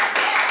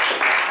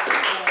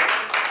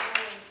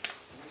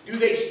 Do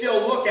they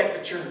still look at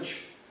the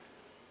church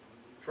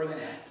for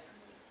that?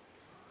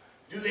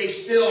 Do they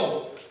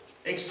still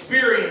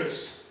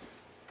experience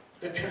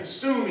the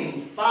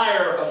consuming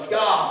fire of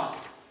God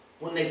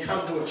when they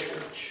come to a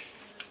church?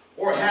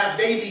 Or have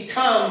they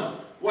become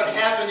what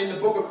happened in the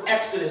book of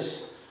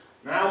Exodus?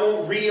 Now, I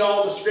won't read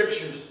all the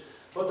scriptures,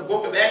 but the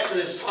book of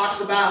Exodus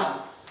talks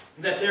about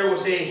that there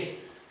was a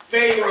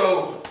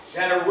Pharaoh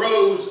that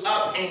arose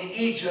up in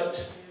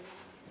Egypt,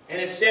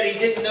 and it said he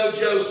didn't know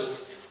Joseph.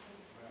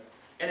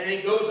 And then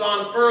it goes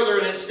on further,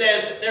 and it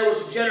says that there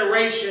was a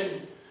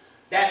generation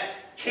that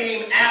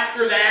came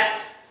after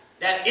that,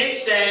 that it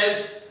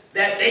says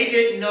that they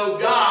didn't know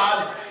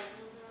God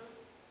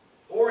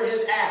or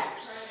His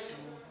acts.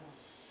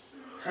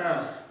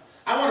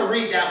 I want to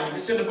read that one.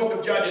 It's in the book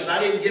of Judges. I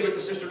didn't give it to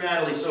Sister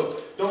Natalie, so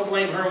don't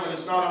blame her when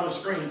it's not on the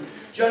screen.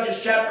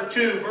 Judges chapter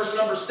 2, verse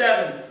number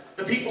 7.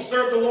 The people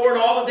served the Lord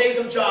all the days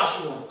of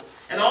Joshua.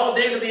 and all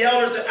the days of the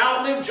elders that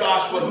outlived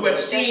Joshua, who had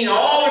seen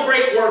all the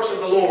great works of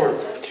the Lord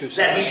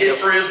that he did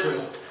for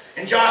Israel.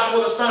 And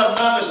Joshua the son of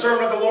Nun, the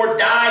servant of the Lord,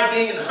 died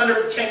being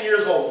 110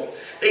 years old.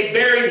 They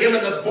buried him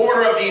in the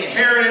border of the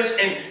inheritance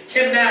in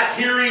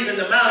Timnath-Heres in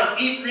the mount of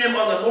Ephraim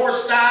on the north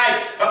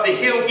side of the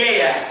hill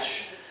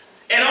Gaash.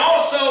 And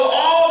also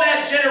all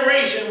that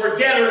generation were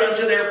gathered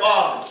unto their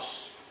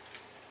fathers.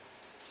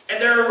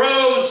 And there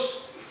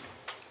arose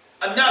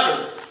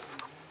another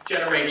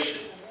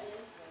generation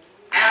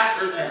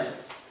after them,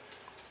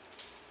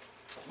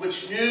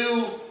 which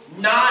knew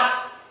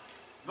not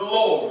the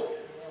Lord,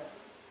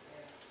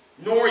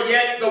 nor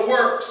yet the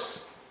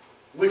works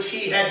which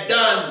he had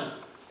done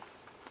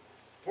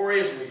for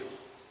Israel.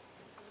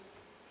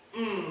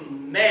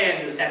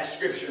 Man, does that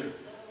scripture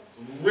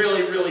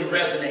really, really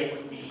resonate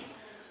with me.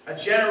 A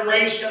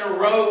generation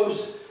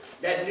arose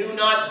that knew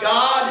not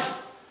God,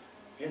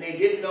 and they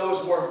didn't know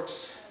his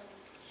works.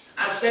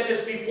 I've said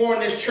this before in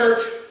this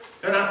church,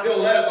 and I feel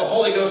led of the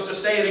Holy Ghost to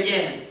say it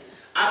again.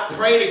 I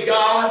pray to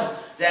God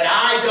that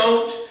I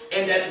don't,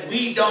 and that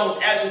we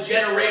don't, as a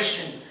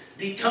generation,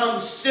 become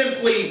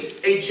simply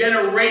a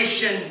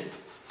generation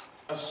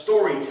of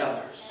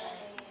storytellers.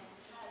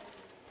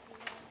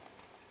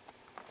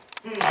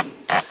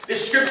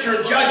 This scripture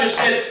in Judges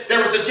said there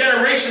was a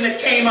generation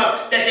that came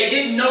up that they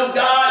didn't know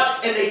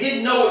God and they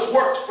didn't know his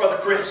works, Brother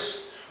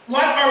Chris.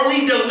 What are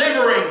we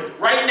delivering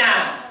right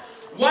now?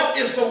 What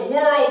is the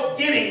world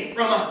getting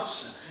from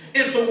us?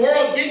 Is the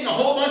world getting a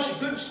whole bunch of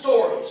good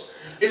stories?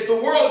 Is the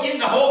world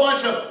getting a whole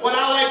bunch of what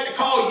I like to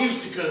call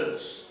used to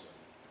goods?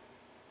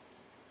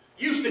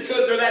 Used to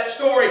goods are that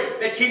story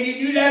that, can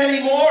you do that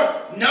anymore?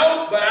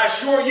 No, but I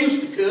sure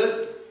used to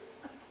could.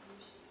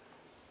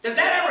 Does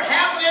that ever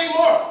happen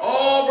anymore?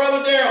 Oh,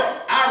 Brother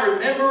Darrell, I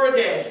remember a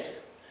day.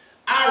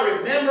 I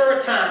remember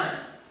a time.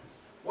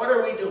 What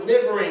are we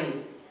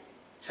delivering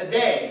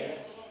today?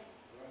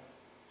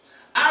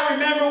 I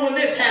remember when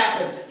this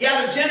happened.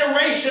 Yeah, the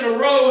generation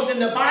arose in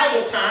the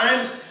Bible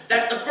times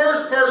that the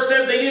first verse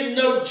says they didn't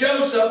know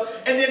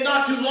Joseph, and then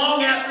not too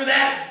long after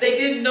that, they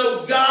didn't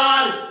know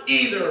God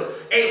either.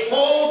 A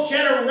whole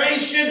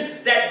generation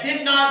that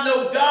did not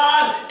know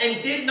God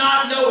and did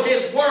not know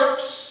his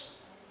works.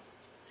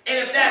 And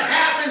if that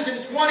happens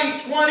in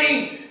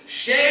 2020,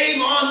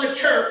 shame on the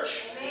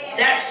church.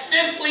 That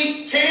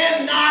simply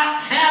cannot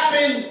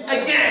happen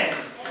again.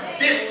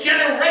 This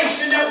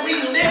generation that we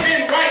live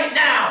in right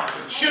now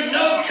should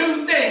know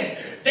two things.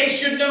 They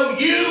should know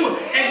you,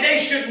 and they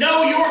should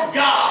know your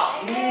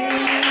God.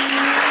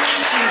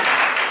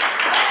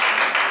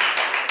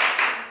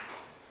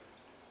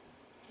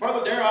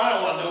 Brother Darrell, I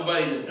don't want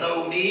nobody to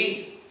know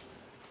me.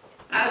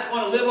 I just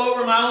want to live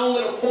over my own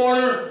little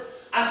corner.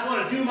 I just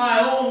want to do my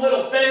own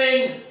little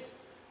thing.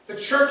 The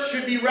church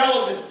should be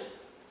relevant.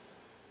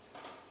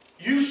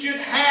 You should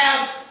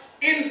have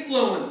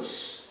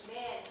influence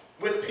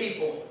with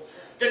people.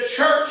 The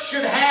church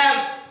should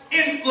have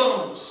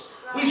influence.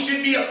 We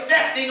should be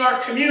affecting our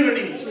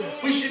communities.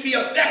 We should be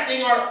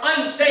affecting our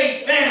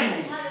unsaved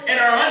families and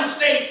our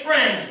unsaved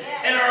friends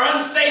and our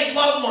unsaved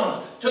loved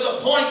ones to the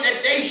point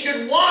that they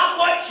should want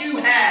what you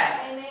have.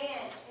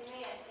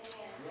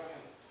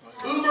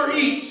 Uber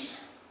Eats.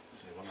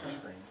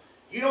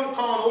 You don't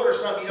call and order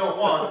something you don't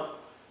want.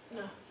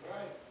 No.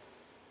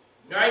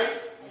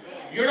 Right?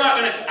 You're not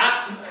going to,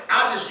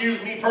 I'll just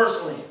use me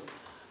personally.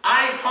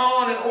 I ain't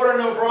calling and order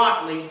no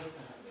broccoli.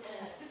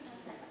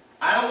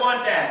 I don't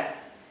want that.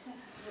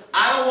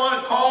 I don't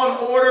want to call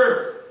and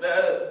order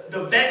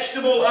the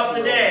vegetable of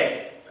the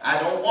day. I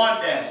don't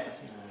want that.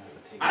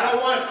 I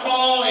don't want to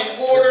call and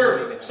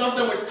order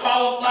something with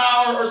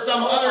cauliflower or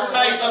some other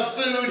type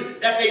of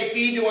food that they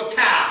feed to a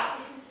cow.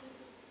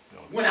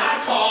 When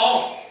I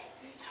call,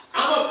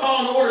 I'm going to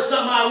call and order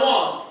something I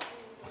want.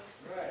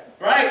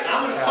 Right?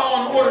 I'm going to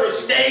call and order a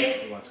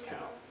steak.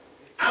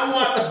 I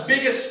want the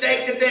biggest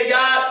steak that they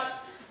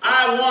got.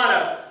 I want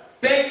a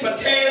baked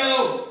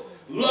potato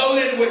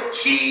loaded with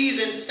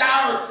cheese and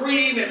sour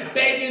cream and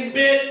bacon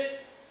bits.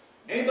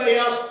 Anybody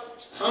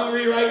else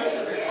hungry right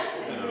now?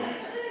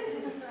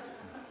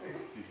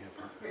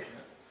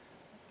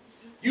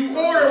 You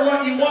order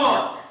what you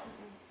want.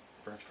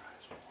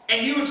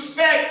 And you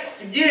expect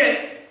to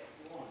get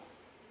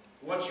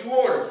what you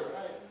order.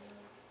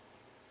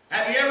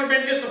 Have you ever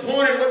been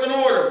disappointed with an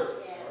order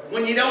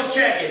when you don't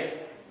check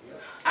it?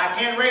 I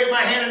can't raise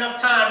my hand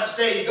enough times to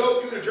say you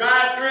go through the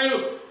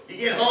drive-thru, you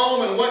get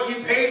home, and what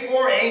you paid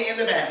for ain't in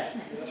the bag.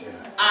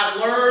 I've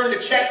learned to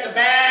check the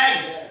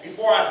bag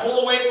before I pull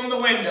away from the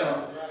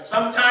window.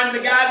 Sometimes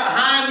the guy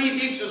behind me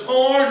beeps his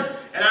horn,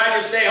 and I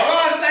just say,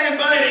 hold on a second,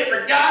 buddy, they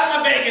forgot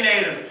my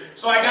Baconator.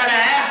 So I got to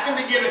ask him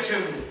to give it to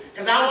me,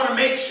 because I want to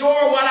make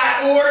sure what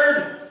I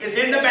ordered is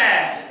in the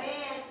bag.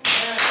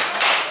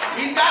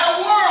 We've got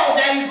a world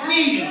that is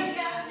needy.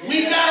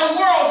 We've got a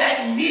world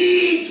that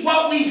needs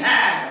what we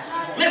have.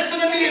 Listen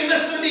to me and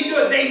listen to me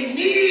good. They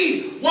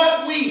need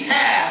what we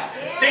have.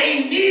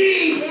 They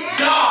need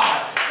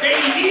God. They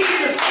need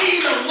to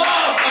see the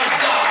love of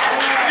God.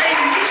 They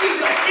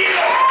need to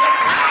feel the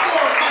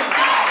power of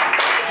God.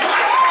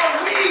 What are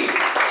we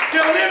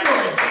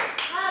delivering?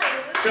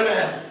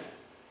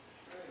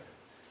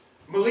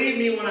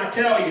 believe me when I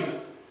tell you,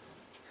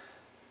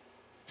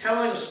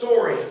 telling a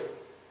story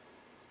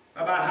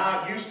about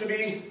how it used to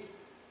be,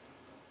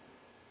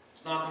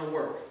 it's not going to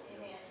work.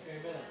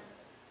 Amen.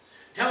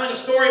 Telling a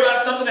story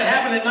about something that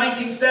happened in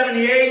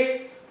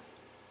 1978,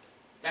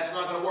 that's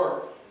not going to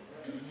work.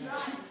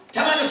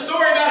 Telling a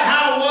story about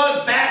how it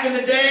was back in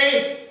the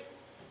day,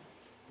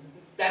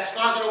 that's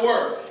not going to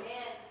work.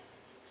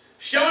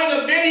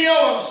 Showing a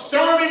video of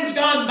sermons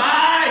gone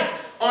by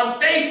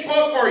on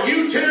Facebook or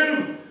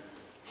YouTube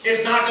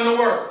is not going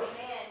to work.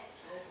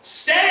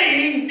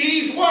 Saying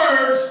these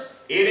words,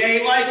 it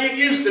ain't like it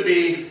used to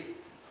be,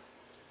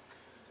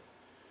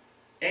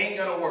 ain't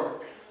going to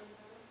work.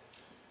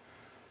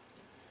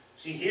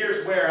 See,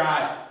 here's where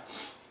I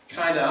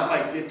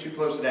might get too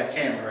close to that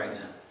camera right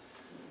now.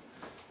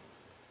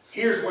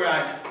 Here's where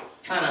I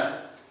kind of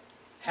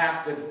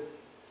have to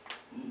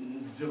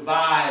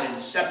divide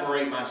and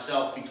separate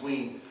myself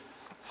between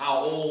how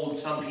old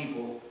some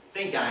people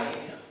think I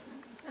am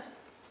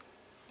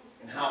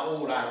and how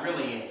old I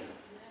really am.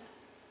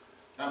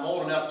 I'm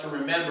old enough to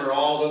remember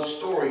all those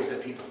stories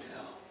that people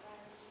tell.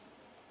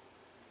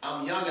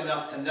 I'm young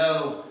enough to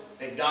know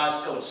that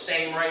God's still the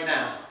same right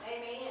now.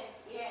 Amen.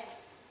 Yes.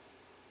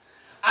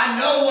 I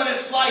know what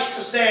it's like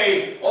to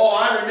say, oh,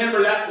 I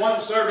remember that one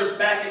service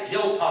back at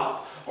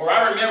Hilltop. Or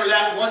I remember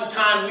that one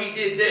time we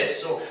did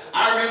this. Or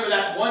I remember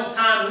that one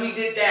time we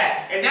did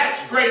that. And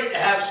that's great to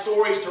have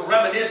stories to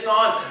reminisce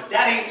on.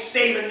 That ain't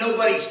saving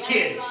nobody's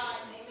kids.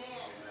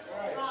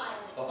 Amen.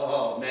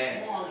 Oh,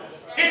 man.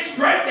 It's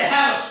great to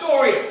have a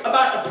story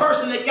about the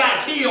person that got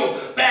healed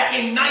back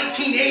in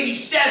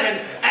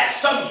 1987 at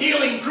some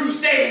healing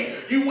crusade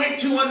you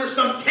went to under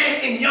some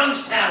tent in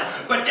Youngstown.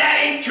 But that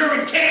ain't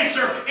curing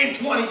cancer in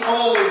 20...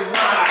 Oh,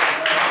 my.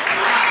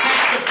 I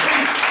have to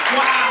preach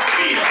what I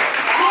feel.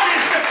 What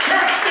is the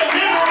church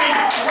delivering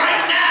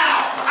right now?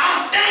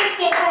 I'm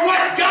thankful for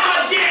what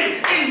God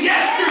did in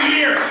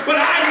yesteryear, but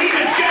I need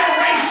a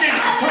generation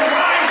to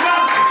rise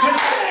up to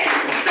say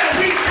that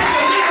we can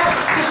deliver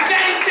the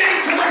same thing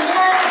to the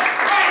world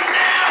right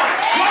now.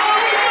 What are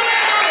we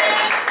delivering?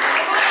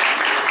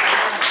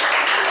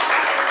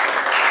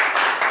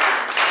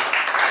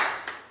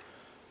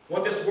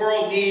 What this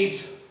world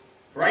needs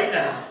right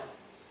now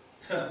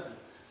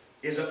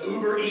is a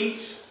Uber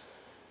Eats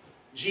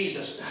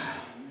Jesus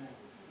style.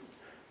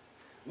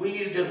 We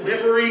need a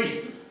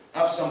delivery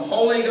of some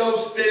Holy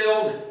Ghost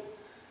filled,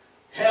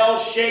 hell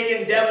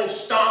shaking, devil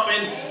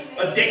stomping,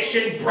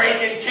 addiction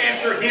breaking,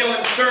 cancer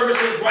healing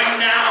services right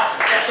now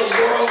that the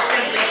world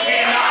simply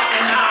cannot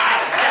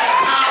deny. That the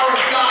power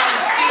of God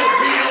is still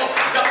real.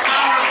 The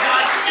power of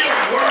God still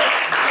works.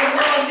 The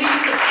world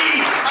needs to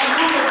see a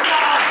move of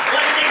God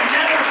like they've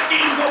never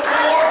seen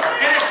before,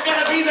 and it's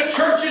going to be the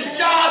church's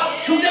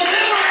job to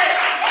deliver it.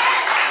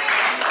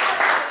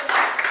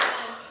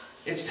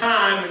 It's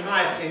time, in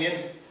my opinion,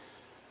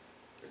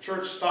 the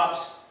church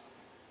stops.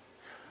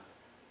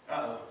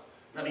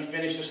 Let me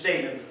finish the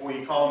statement before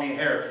you call me a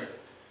heretic.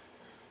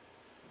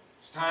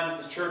 It's time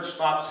that the church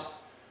stops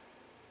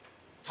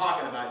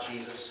talking about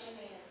Jesus.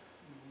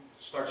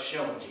 Starts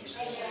showing Jesus.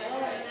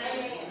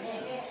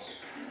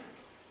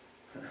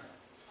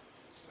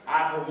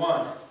 I, for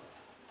one,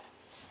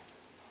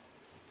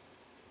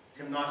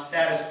 am not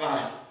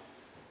satisfied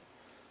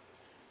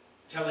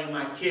telling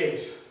my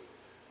kids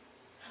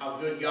how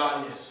good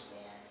God is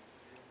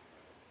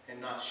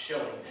and not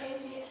showing them.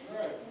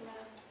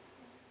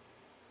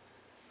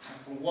 I'm,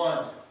 for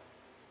one,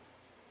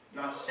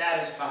 not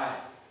satisfied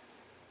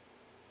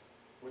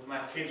with my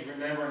kids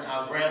remembering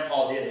how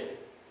Grandpa did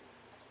it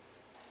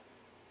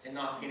and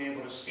not being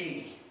able to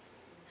see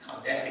how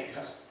Daddy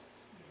does it.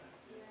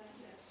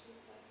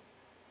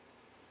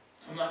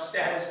 I'm not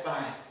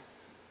satisfied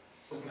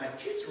with my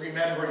kids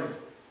remembering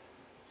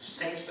the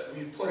saints that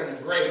we've put in a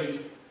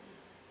grave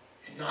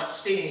and not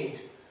seeing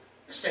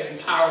the same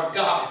power of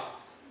God.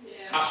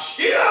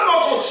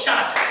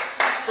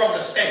 From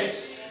the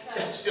saints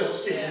that still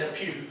sit in the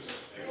pews.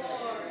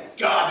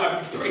 God,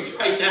 let me preach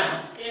right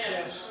now.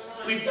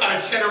 We've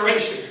got a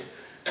generation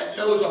that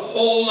knows a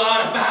whole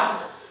lot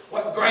about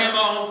what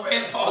Grandma and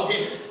Grandpa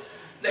did.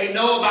 They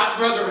know about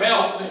Brother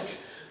Elphick.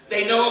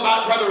 They know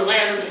about Brother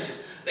Lannerman.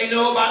 They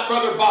know about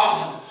Brother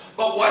Bob.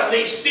 But what do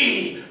they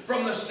see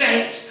from the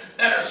saints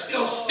that are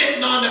still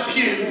sitting on the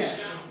pews?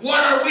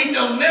 What are we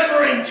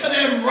delivering to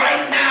them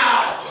right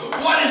now?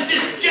 What is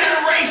this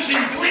generation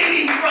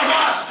gleaning from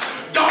us?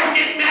 Don't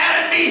get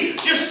mad at me.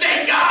 Just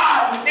say,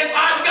 God, if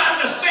I've got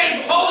the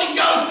same Holy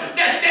Ghost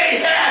that they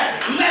had,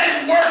 let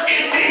it work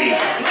in me.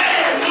 Let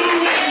it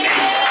move in me.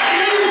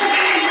 Use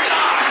me,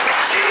 God.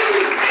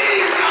 Use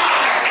me,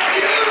 God.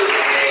 Use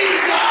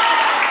me,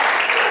 God.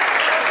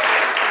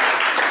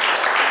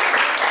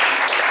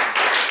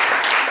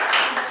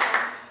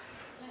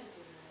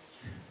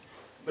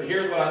 But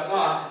here's what I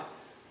thought.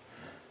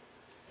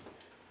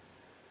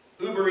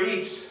 Uber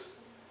Eats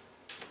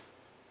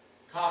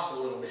costs a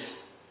little bit.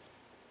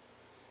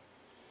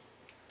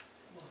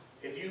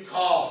 If you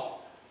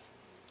call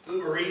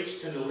Uber Eats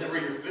to deliver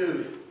your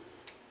food,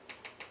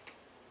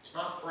 it's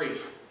not free.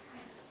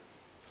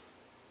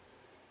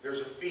 there's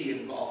a fee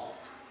involved.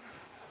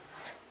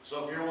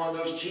 So if you're one of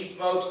those cheap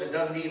folks that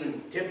doesn't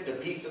even tip the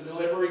pizza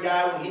delivery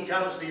guy when he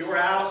comes to your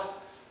house,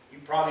 you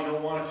probably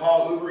don't want to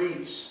call Uber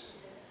Eats.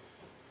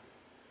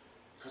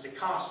 Because it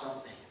costs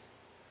something.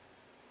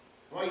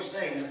 Why are you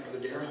saying that,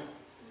 Brother Darrell?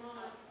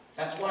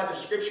 That's why the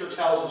scripture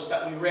tells us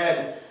that we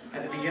read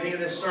at the beginning of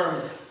this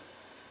sermon.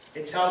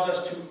 It tells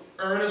us to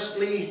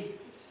earnestly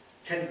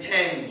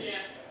contend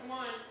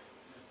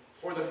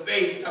for the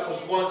faith that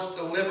was once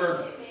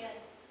delivered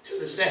to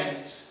the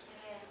saints.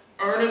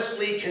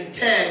 Earnestly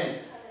contend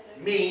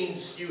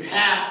means you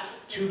have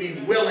to be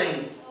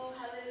willing,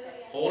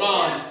 hold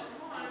on,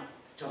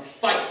 to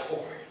fight for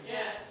it.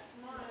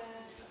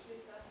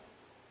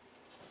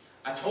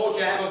 I told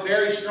you I have a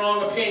very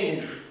strong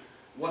opinion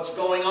what's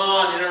going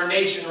on in our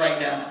nation right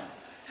now.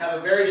 I have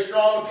a very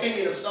strong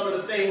opinion of some of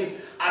the things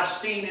I've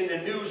seen in the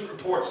news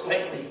reports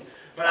lately.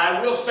 But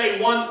I will say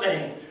one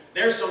thing.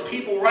 There's some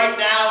people right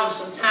now in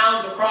some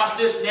towns across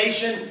this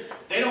nation,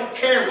 they don't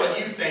care what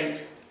you think.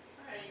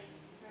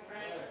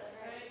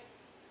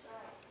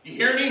 You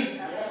hear me?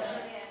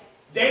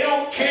 They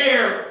don't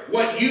care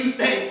what you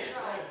think.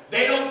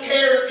 They don't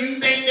care if you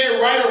think they're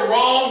right or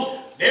wrong.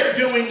 They're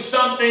doing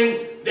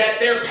something that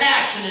they're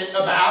passionate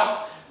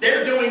about.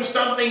 They're doing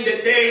something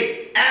that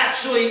they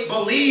actually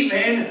believe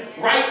in,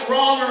 right,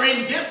 wrong, or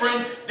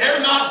indifferent. They're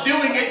not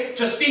doing it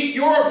to seek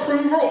your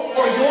approval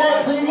or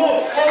my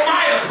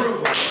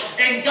approval.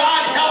 And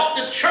God help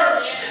the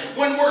church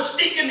when we're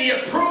seeking the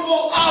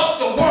approval of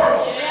the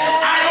world.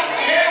 I don't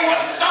care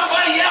what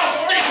somebody else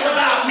thinks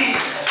about me.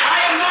 I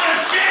am not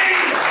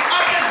ashamed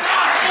of the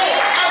gospel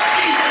of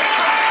Jesus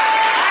Christ.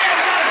 I am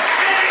not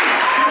ashamed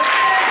to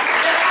say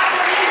that I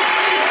believe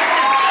Jesus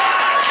is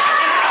God.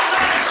 And I'm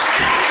not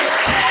ashamed to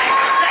say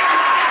that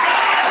my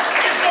God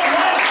is the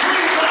one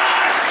true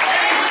God.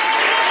 And He's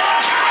sitting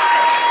on high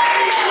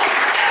and He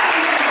looks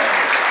everywhere.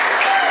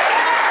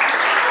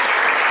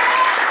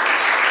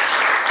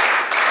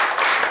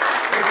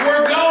 If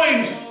we're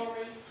going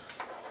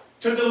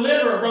to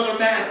deliver, Brother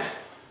Matt,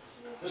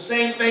 the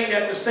same thing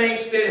that the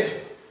saints did,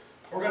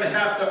 we're going to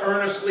have to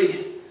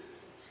earnestly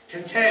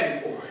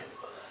contend for it.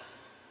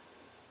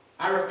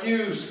 I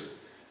refuse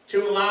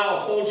to allow a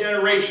whole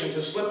generation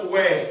to slip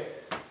away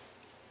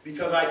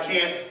because I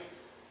can't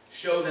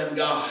show them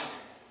God.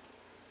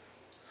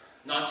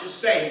 Not just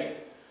say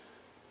it.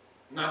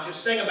 Not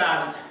just sing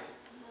about it.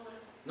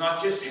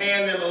 Not just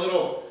hand them a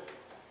little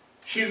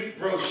cute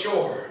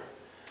brochure.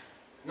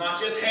 Not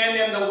just hand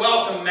them the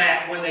welcome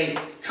mat when they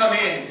come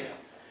in.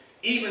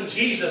 Even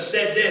Jesus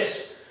said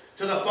this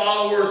to the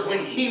followers when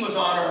He was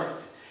on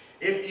earth.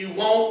 If you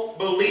won't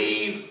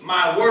believe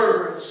my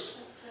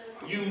words,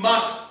 you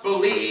must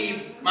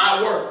believe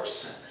my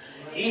works.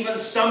 Even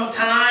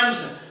sometimes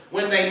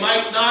when they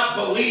might not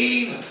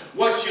believe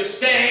what you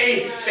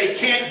say, they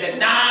can't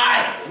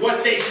deny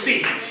what they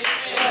see.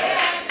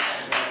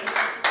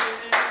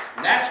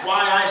 And that's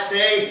why I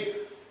say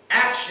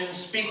actions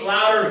speak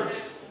louder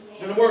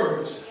than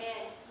words.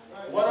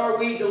 What are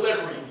we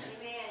delivering?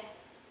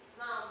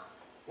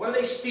 What do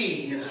they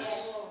see in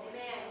us?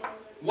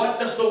 What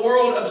does the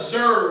world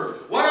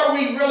observe? What are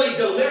we really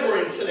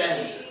delivering to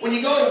them? When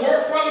you go to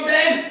work, Brother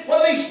Ben,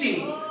 what do they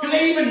see? Do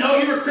they even know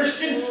you're a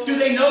Christian? Do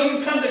they know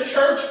you come to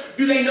church?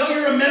 Do they know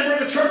you're a member of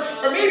the church?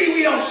 Or maybe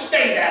we don't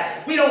say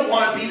that. We don't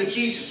want to be the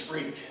Jesus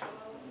freak.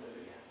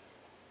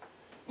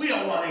 We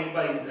don't want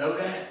anybody to know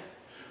that.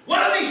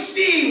 What do they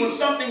see when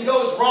something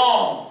goes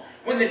wrong?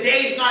 When the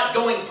day's not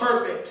going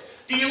perfect?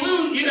 Do you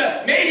lose?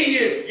 Maybe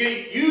you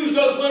use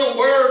those little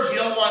words you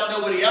don't want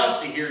nobody else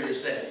to hear you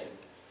say.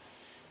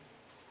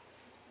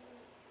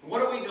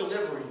 What are we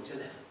delivering to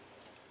them?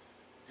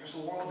 There's a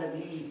world that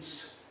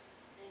needs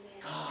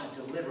God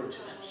delivered to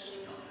them, Sister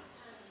Donna.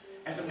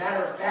 As a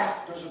matter of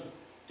fact,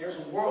 there's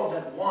a world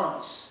that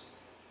wants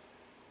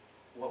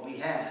what we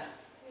have.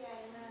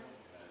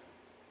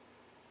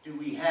 Do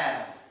we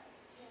have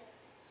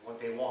what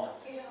they want?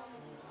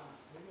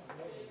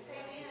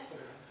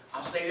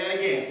 I'll say that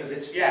again because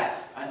it's,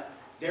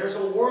 there's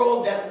a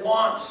world that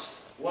wants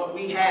what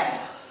we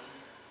have.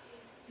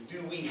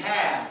 Do we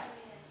have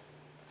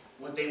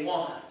what they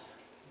want?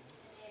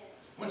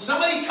 When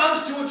somebody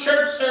comes to a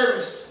church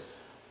service,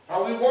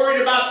 are we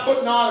worried about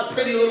putting on a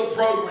pretty little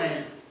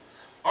program?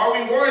 Are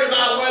we worried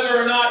about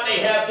whether or not they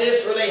have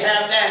this or they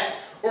have that?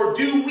 Or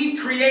do we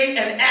create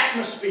an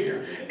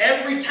atmosphere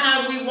every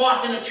time we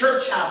walk in a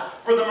church house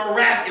for the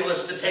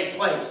miraculous to take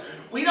place?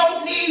 We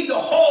don't need to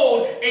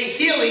hold a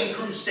healing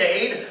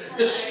crusade.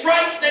 The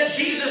stripes that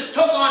Jesus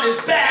took on His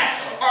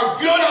back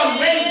are good on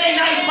Wednesday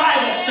night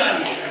Bible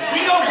study.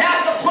 We don't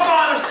have to put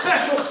on a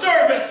special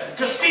service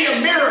to see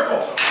a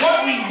miracle.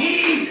 What we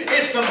need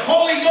is some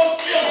Holy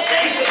Ghost-filled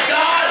saints of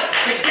God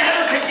to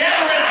gather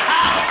together in a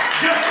house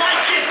just like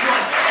this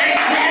one and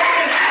create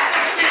an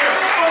atmosphere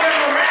for the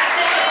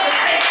miraculous to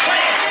take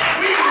place.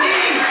 We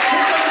need to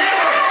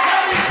deliver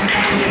what we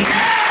say we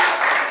have.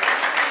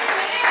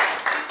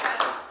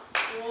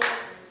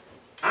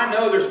 I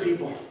know there's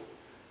people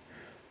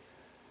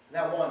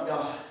that want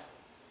God.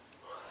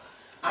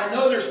 I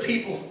know there's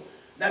people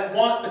that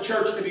want the the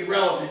church to be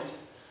relevant.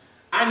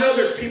 I know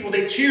there's people,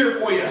 they cheer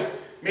for you,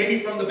 maybe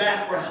from the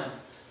background.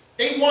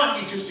 They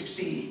want you to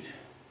succeed.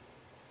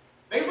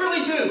 They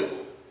really do.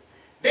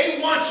 They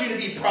want you to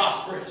be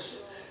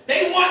prosperous.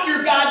 They want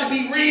your God to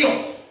be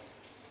real.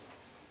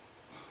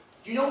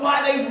 Do you know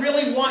why they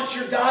really want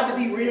your God to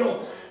be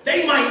real?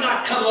 They might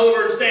not come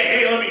over and say,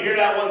 hey, let me hear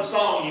that one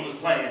song you was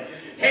playing.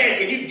 Hey,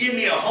 can you give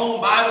me a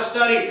home Bible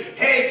study?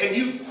 Hey, can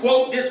you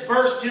quote this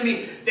verse to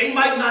me? They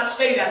might not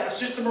say that, but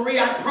Sister Marie,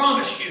 I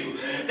promise you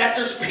that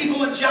there's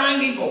people in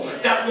Giant Eagle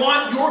that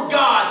want your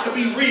God to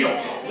be real.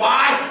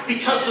 Why?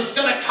 Because there's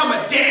going to come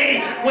a day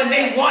when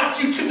they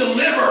want you to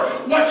deliver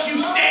what you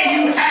say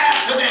you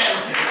have to them.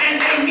 And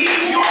they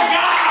need your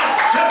God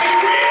to be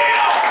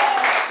real.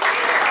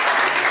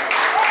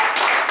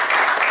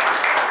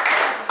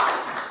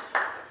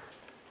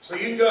 So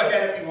you can go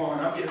ahead if you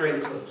want. I'm getting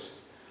ready to close.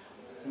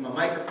 My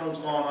microphone's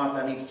falling off.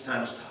 That means it's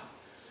time to stop.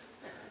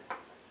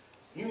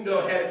 You can go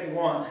ahead if you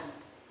want.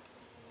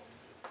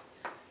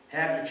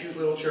 Have your cute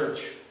little church.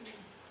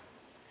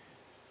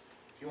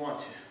 If you want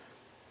to.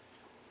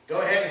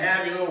 Go ahead and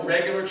have your little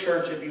regular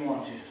church if you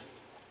want to.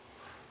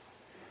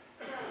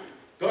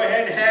 Go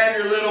ahead and have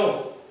your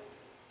little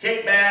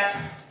kickback,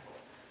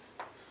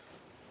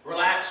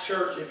 relaxed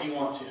church if you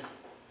want to.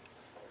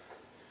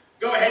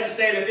 Go ahead and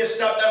say that this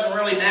stuff doesn't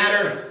really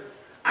matter.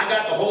 I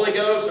got the Holy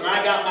Ghost and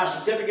I got my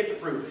certificate to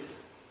prove it.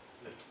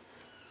 If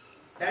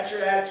that's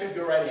your attitude,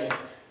 go right ahead.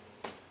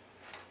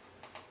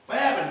 But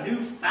I have a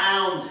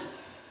newfound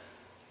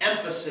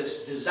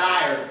emphasis,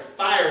 desire,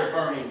 fire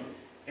burning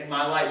in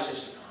my life,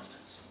 Sister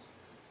Constance.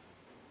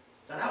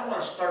 That I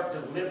want to start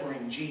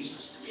delivering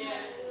Jesus to people.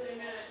 Yes.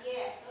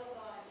 Yes. Oh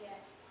God,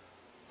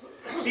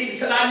 yes. See,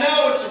 because I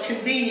know it's a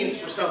convenience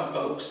for some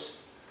folks.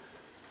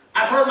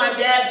 I've heard my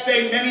dad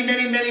say many,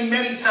 many, many,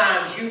 many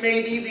times, you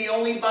may be the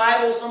only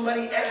Bible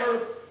somebody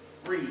ever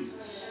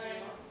reads.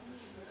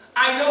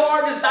 I know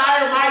our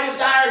desire, my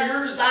desire,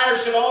 your desire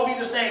should all be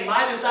the same.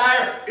 My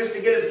desire is to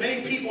get as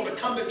many people to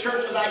come to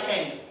church as I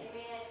can.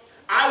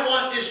 I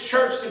want this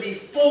church to be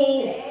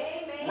full.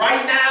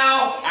 Right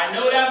now, I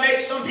know that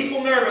makes some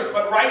people nervous,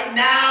 but right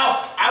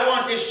now, I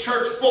want this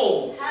church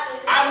full.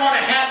 I want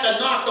to have to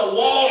knock the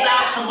walls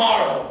out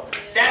tomorrow.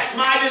 That's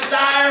my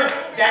desire.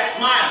 That's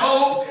my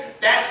hope.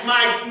 That's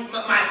my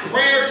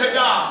prayer to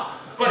God.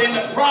 But in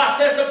the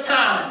process of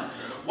time,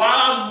 while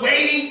I'm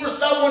waiting for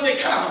someone to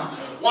come,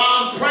 while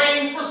I'm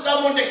praying for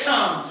someone to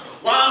come,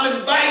 while I'm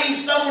inviting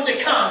someone to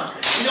come,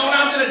 you know what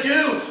I'm going to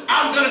do?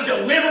 I'm going to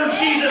deliver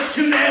Jesus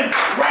to them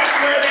right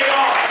where they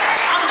are.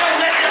 I'm going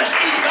to let them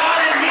see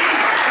God in me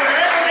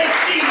wherever they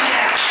see me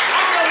at.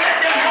 I'm going to let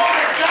them know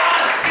that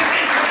God is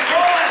in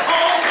control at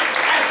home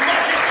as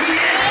much as He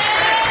is in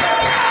the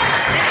church.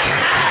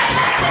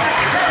 Anytime from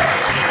the church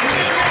to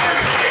deliver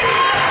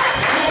Jesus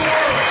to the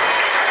world.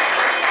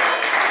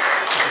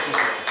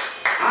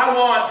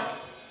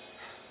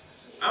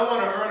 I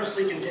want to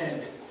earnestly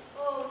contend.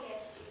 Oh,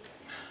 yes, Jesus.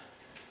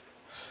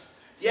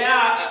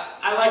 Yeah,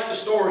 I like the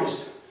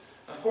stories.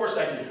 Of course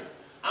I do.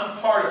 I'm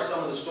part of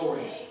some of the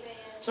stories.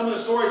 Some of the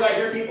stories I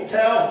hear people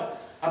tell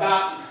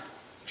about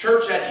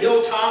church at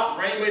Hilltop.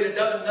 For anybody that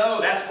doesn't know,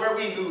 that's where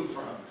we moved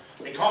from.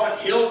 They called it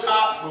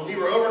Hilltop when we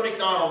were over in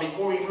McDonald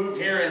before we moved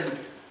here in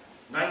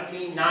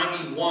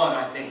 1991,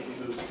 I think we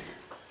moved here.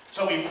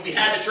 So we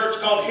had the church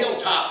called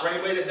Hilltop, for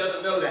anybody that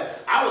doesn't know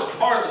that. I was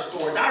part of the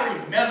stories. I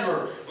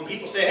remember when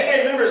people say,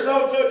 hey, remember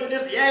so-and-so did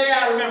this? Yeah,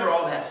 I remember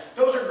all that.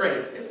 Those are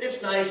great.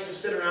 It's nice to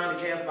sit around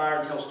the campfire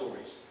and tell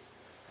stories.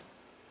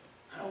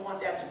 I don't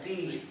want that to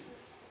be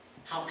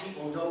how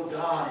people know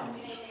God in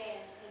me.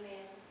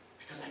 Amen.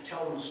 Because I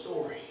tell them a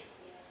story.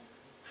 Yes.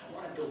 I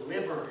want to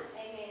deliver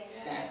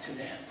that to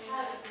them.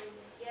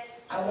 Yes.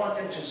 I want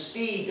them to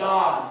see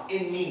God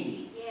in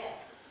me.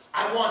 Yes.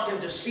 I want them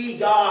to see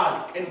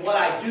God in what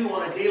I do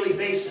on a daily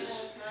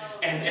basis.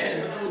 And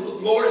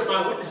Lord is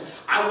my witness.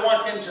 I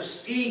want them to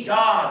see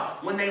God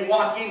when they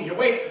walk in here.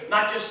 Wait,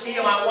 not just see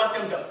Him, I want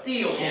them to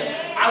feel Him.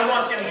 I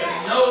want them to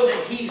know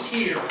that He's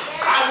here.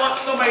 I want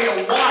somebody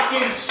to walk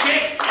in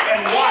sick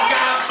and walk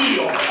out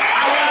healed.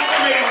 I want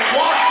somebody to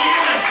walk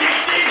in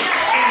addicted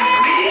and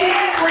leave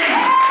free.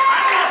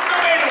 I want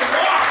somebody to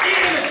walk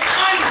in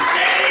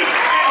unsaved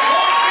and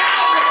walk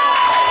out with the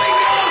Holy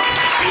Ghost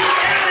deep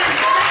down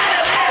inside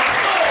of their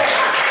soul.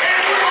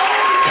 And we're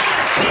only going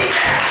to see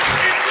that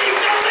if we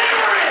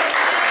deliver it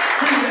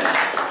to them.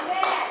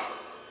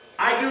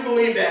 I do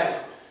believe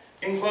that.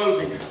 In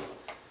closing,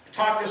 I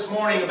talked this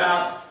morning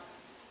about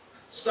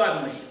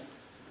suddenly.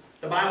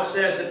 The Bible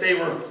says that they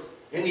were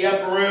in the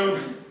upper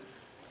room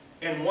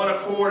in one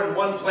accord in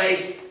one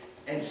place,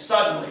 and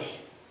suddenly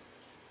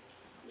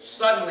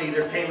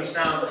there came a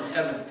sound from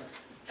heaven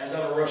as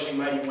of a rushing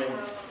mighty wind.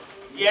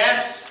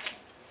 Yes,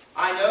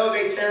 I know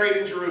they tarried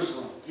in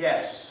Jerusalem.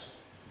 Yes,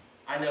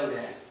 I know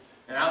that.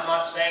 And I'm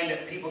not saying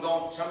that people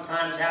don't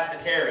sometimes have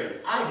to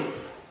tarry. I did.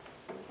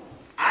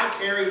 I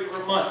tarried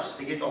for months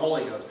to get the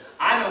Holy Ghost.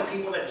 I know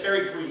people that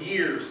tarried for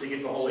years to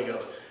get the Holy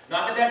Ghost.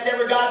 Not that that's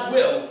ever God's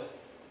will.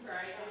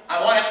 Right.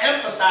 I want to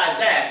emphasize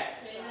that.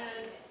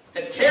 Amen.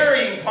 The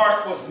tarrying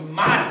part was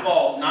my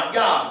fault, not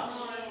God's.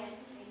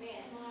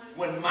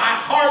 When my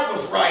heart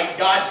was right,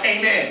 God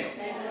came in.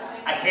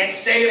 I can't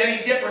say it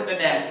any different than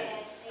that.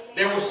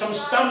 There were some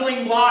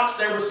stumbling blocks.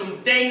 There were some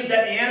things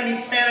that the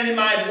enemy planted in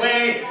my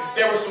way.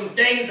 There were some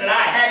things that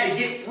I had to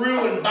get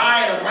through and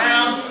by and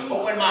around.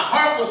 But when my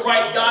heart was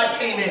right, God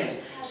came in.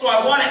 So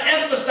I want to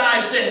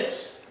emphasize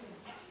this.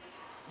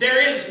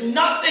 There is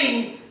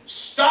nothing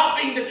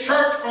stopping the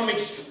church from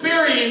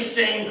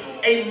experiencing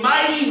a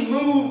mighty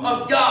move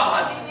of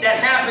God that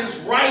happens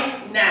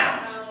right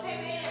now.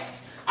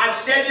 I've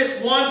said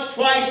this once,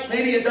 twice,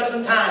 maybe a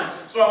dozen times.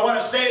 So I want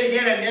to say it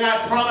again, and then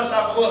I promise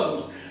I'll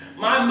close.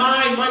 My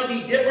mind might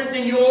be different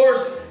than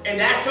yours, and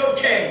that's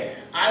okay.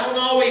 I don't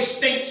always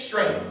think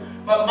straight.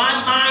 But my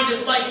mind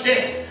is like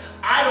this.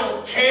 I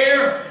don't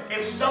care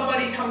if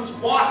somebody comes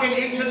walking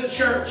into the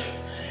church,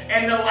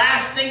 and the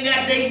last thing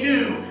that they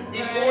do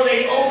before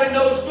they open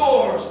those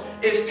doors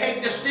is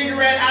take the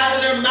cigarette out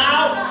of their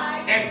mouth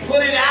and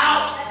put it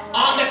out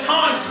on the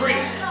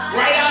concrete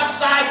right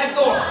outside the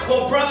door.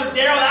 Well, Brother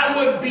Darrell, that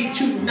wouldn't be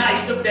too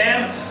nice of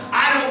them.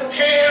 I don't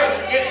care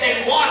if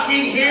they walk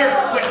in here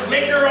with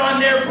liquor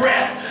on their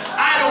breath.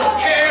 I don't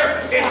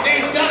care if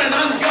they've done an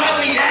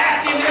ungodly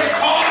act in their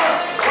car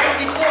right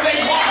before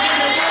they walk in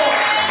the door.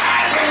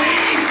 I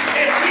believe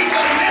if we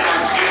deliver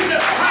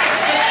Jesus Christ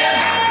to them,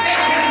 they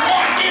can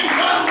walk in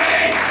one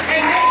way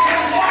and they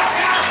can walk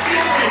out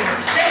different.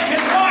 They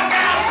can walk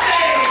out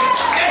saved.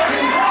 They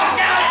can walk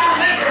out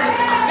delivered.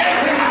 They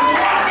can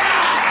walk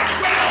out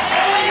with the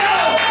Holy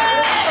Ghost.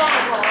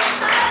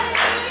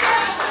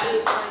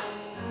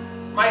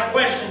 My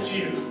question to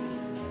you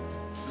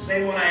is the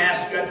same one I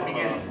asked you at the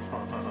beginning.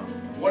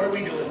 What are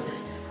we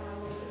delivering?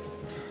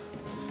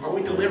 Are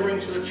we delivering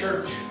to the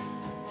church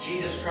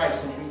Jesus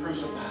Christ and Him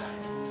crucified?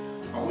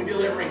 Are we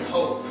delivering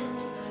hope?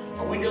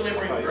 Are we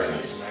delivering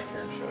grace?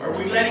 Are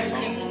we letting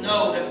people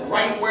know that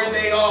right where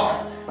they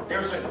are,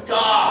 there's a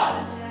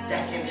God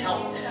that can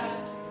help them?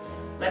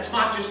 Let's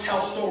not just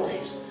tell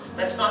stories.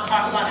 Let's not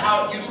talk about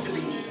how it used to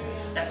be.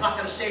 That's not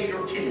going to save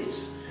your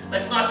kids.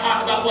 Let's not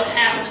talk about what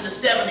happened in the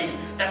 70s.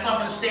 That's not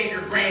going to save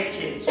your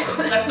grandkids.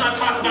 Let's not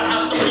talk about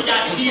how somebody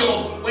got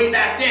healed way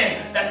back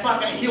then. That's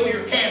not going to heal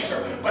your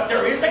cancer. But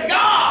there is a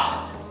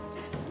God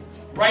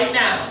right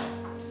now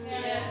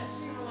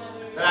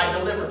that I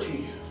deliver to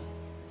you.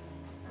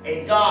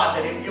 A God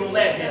that if you'll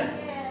let Him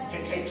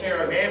can take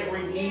care of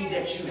every need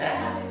that you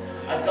have.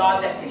 A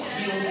God that can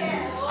heal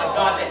you. A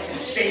God that can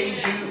save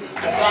you.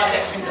 A God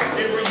that can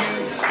deliver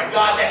you. A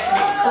God that can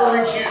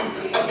encourage you.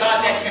 A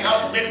God that can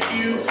uplift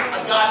you.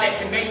 A God that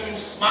can make you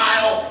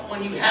smile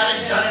when you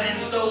haven't done it in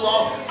so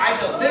long. I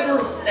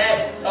deliver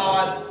that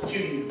God to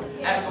you.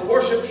 As the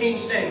worship team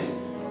sings,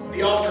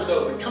 the altar's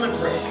open. Come and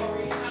pray.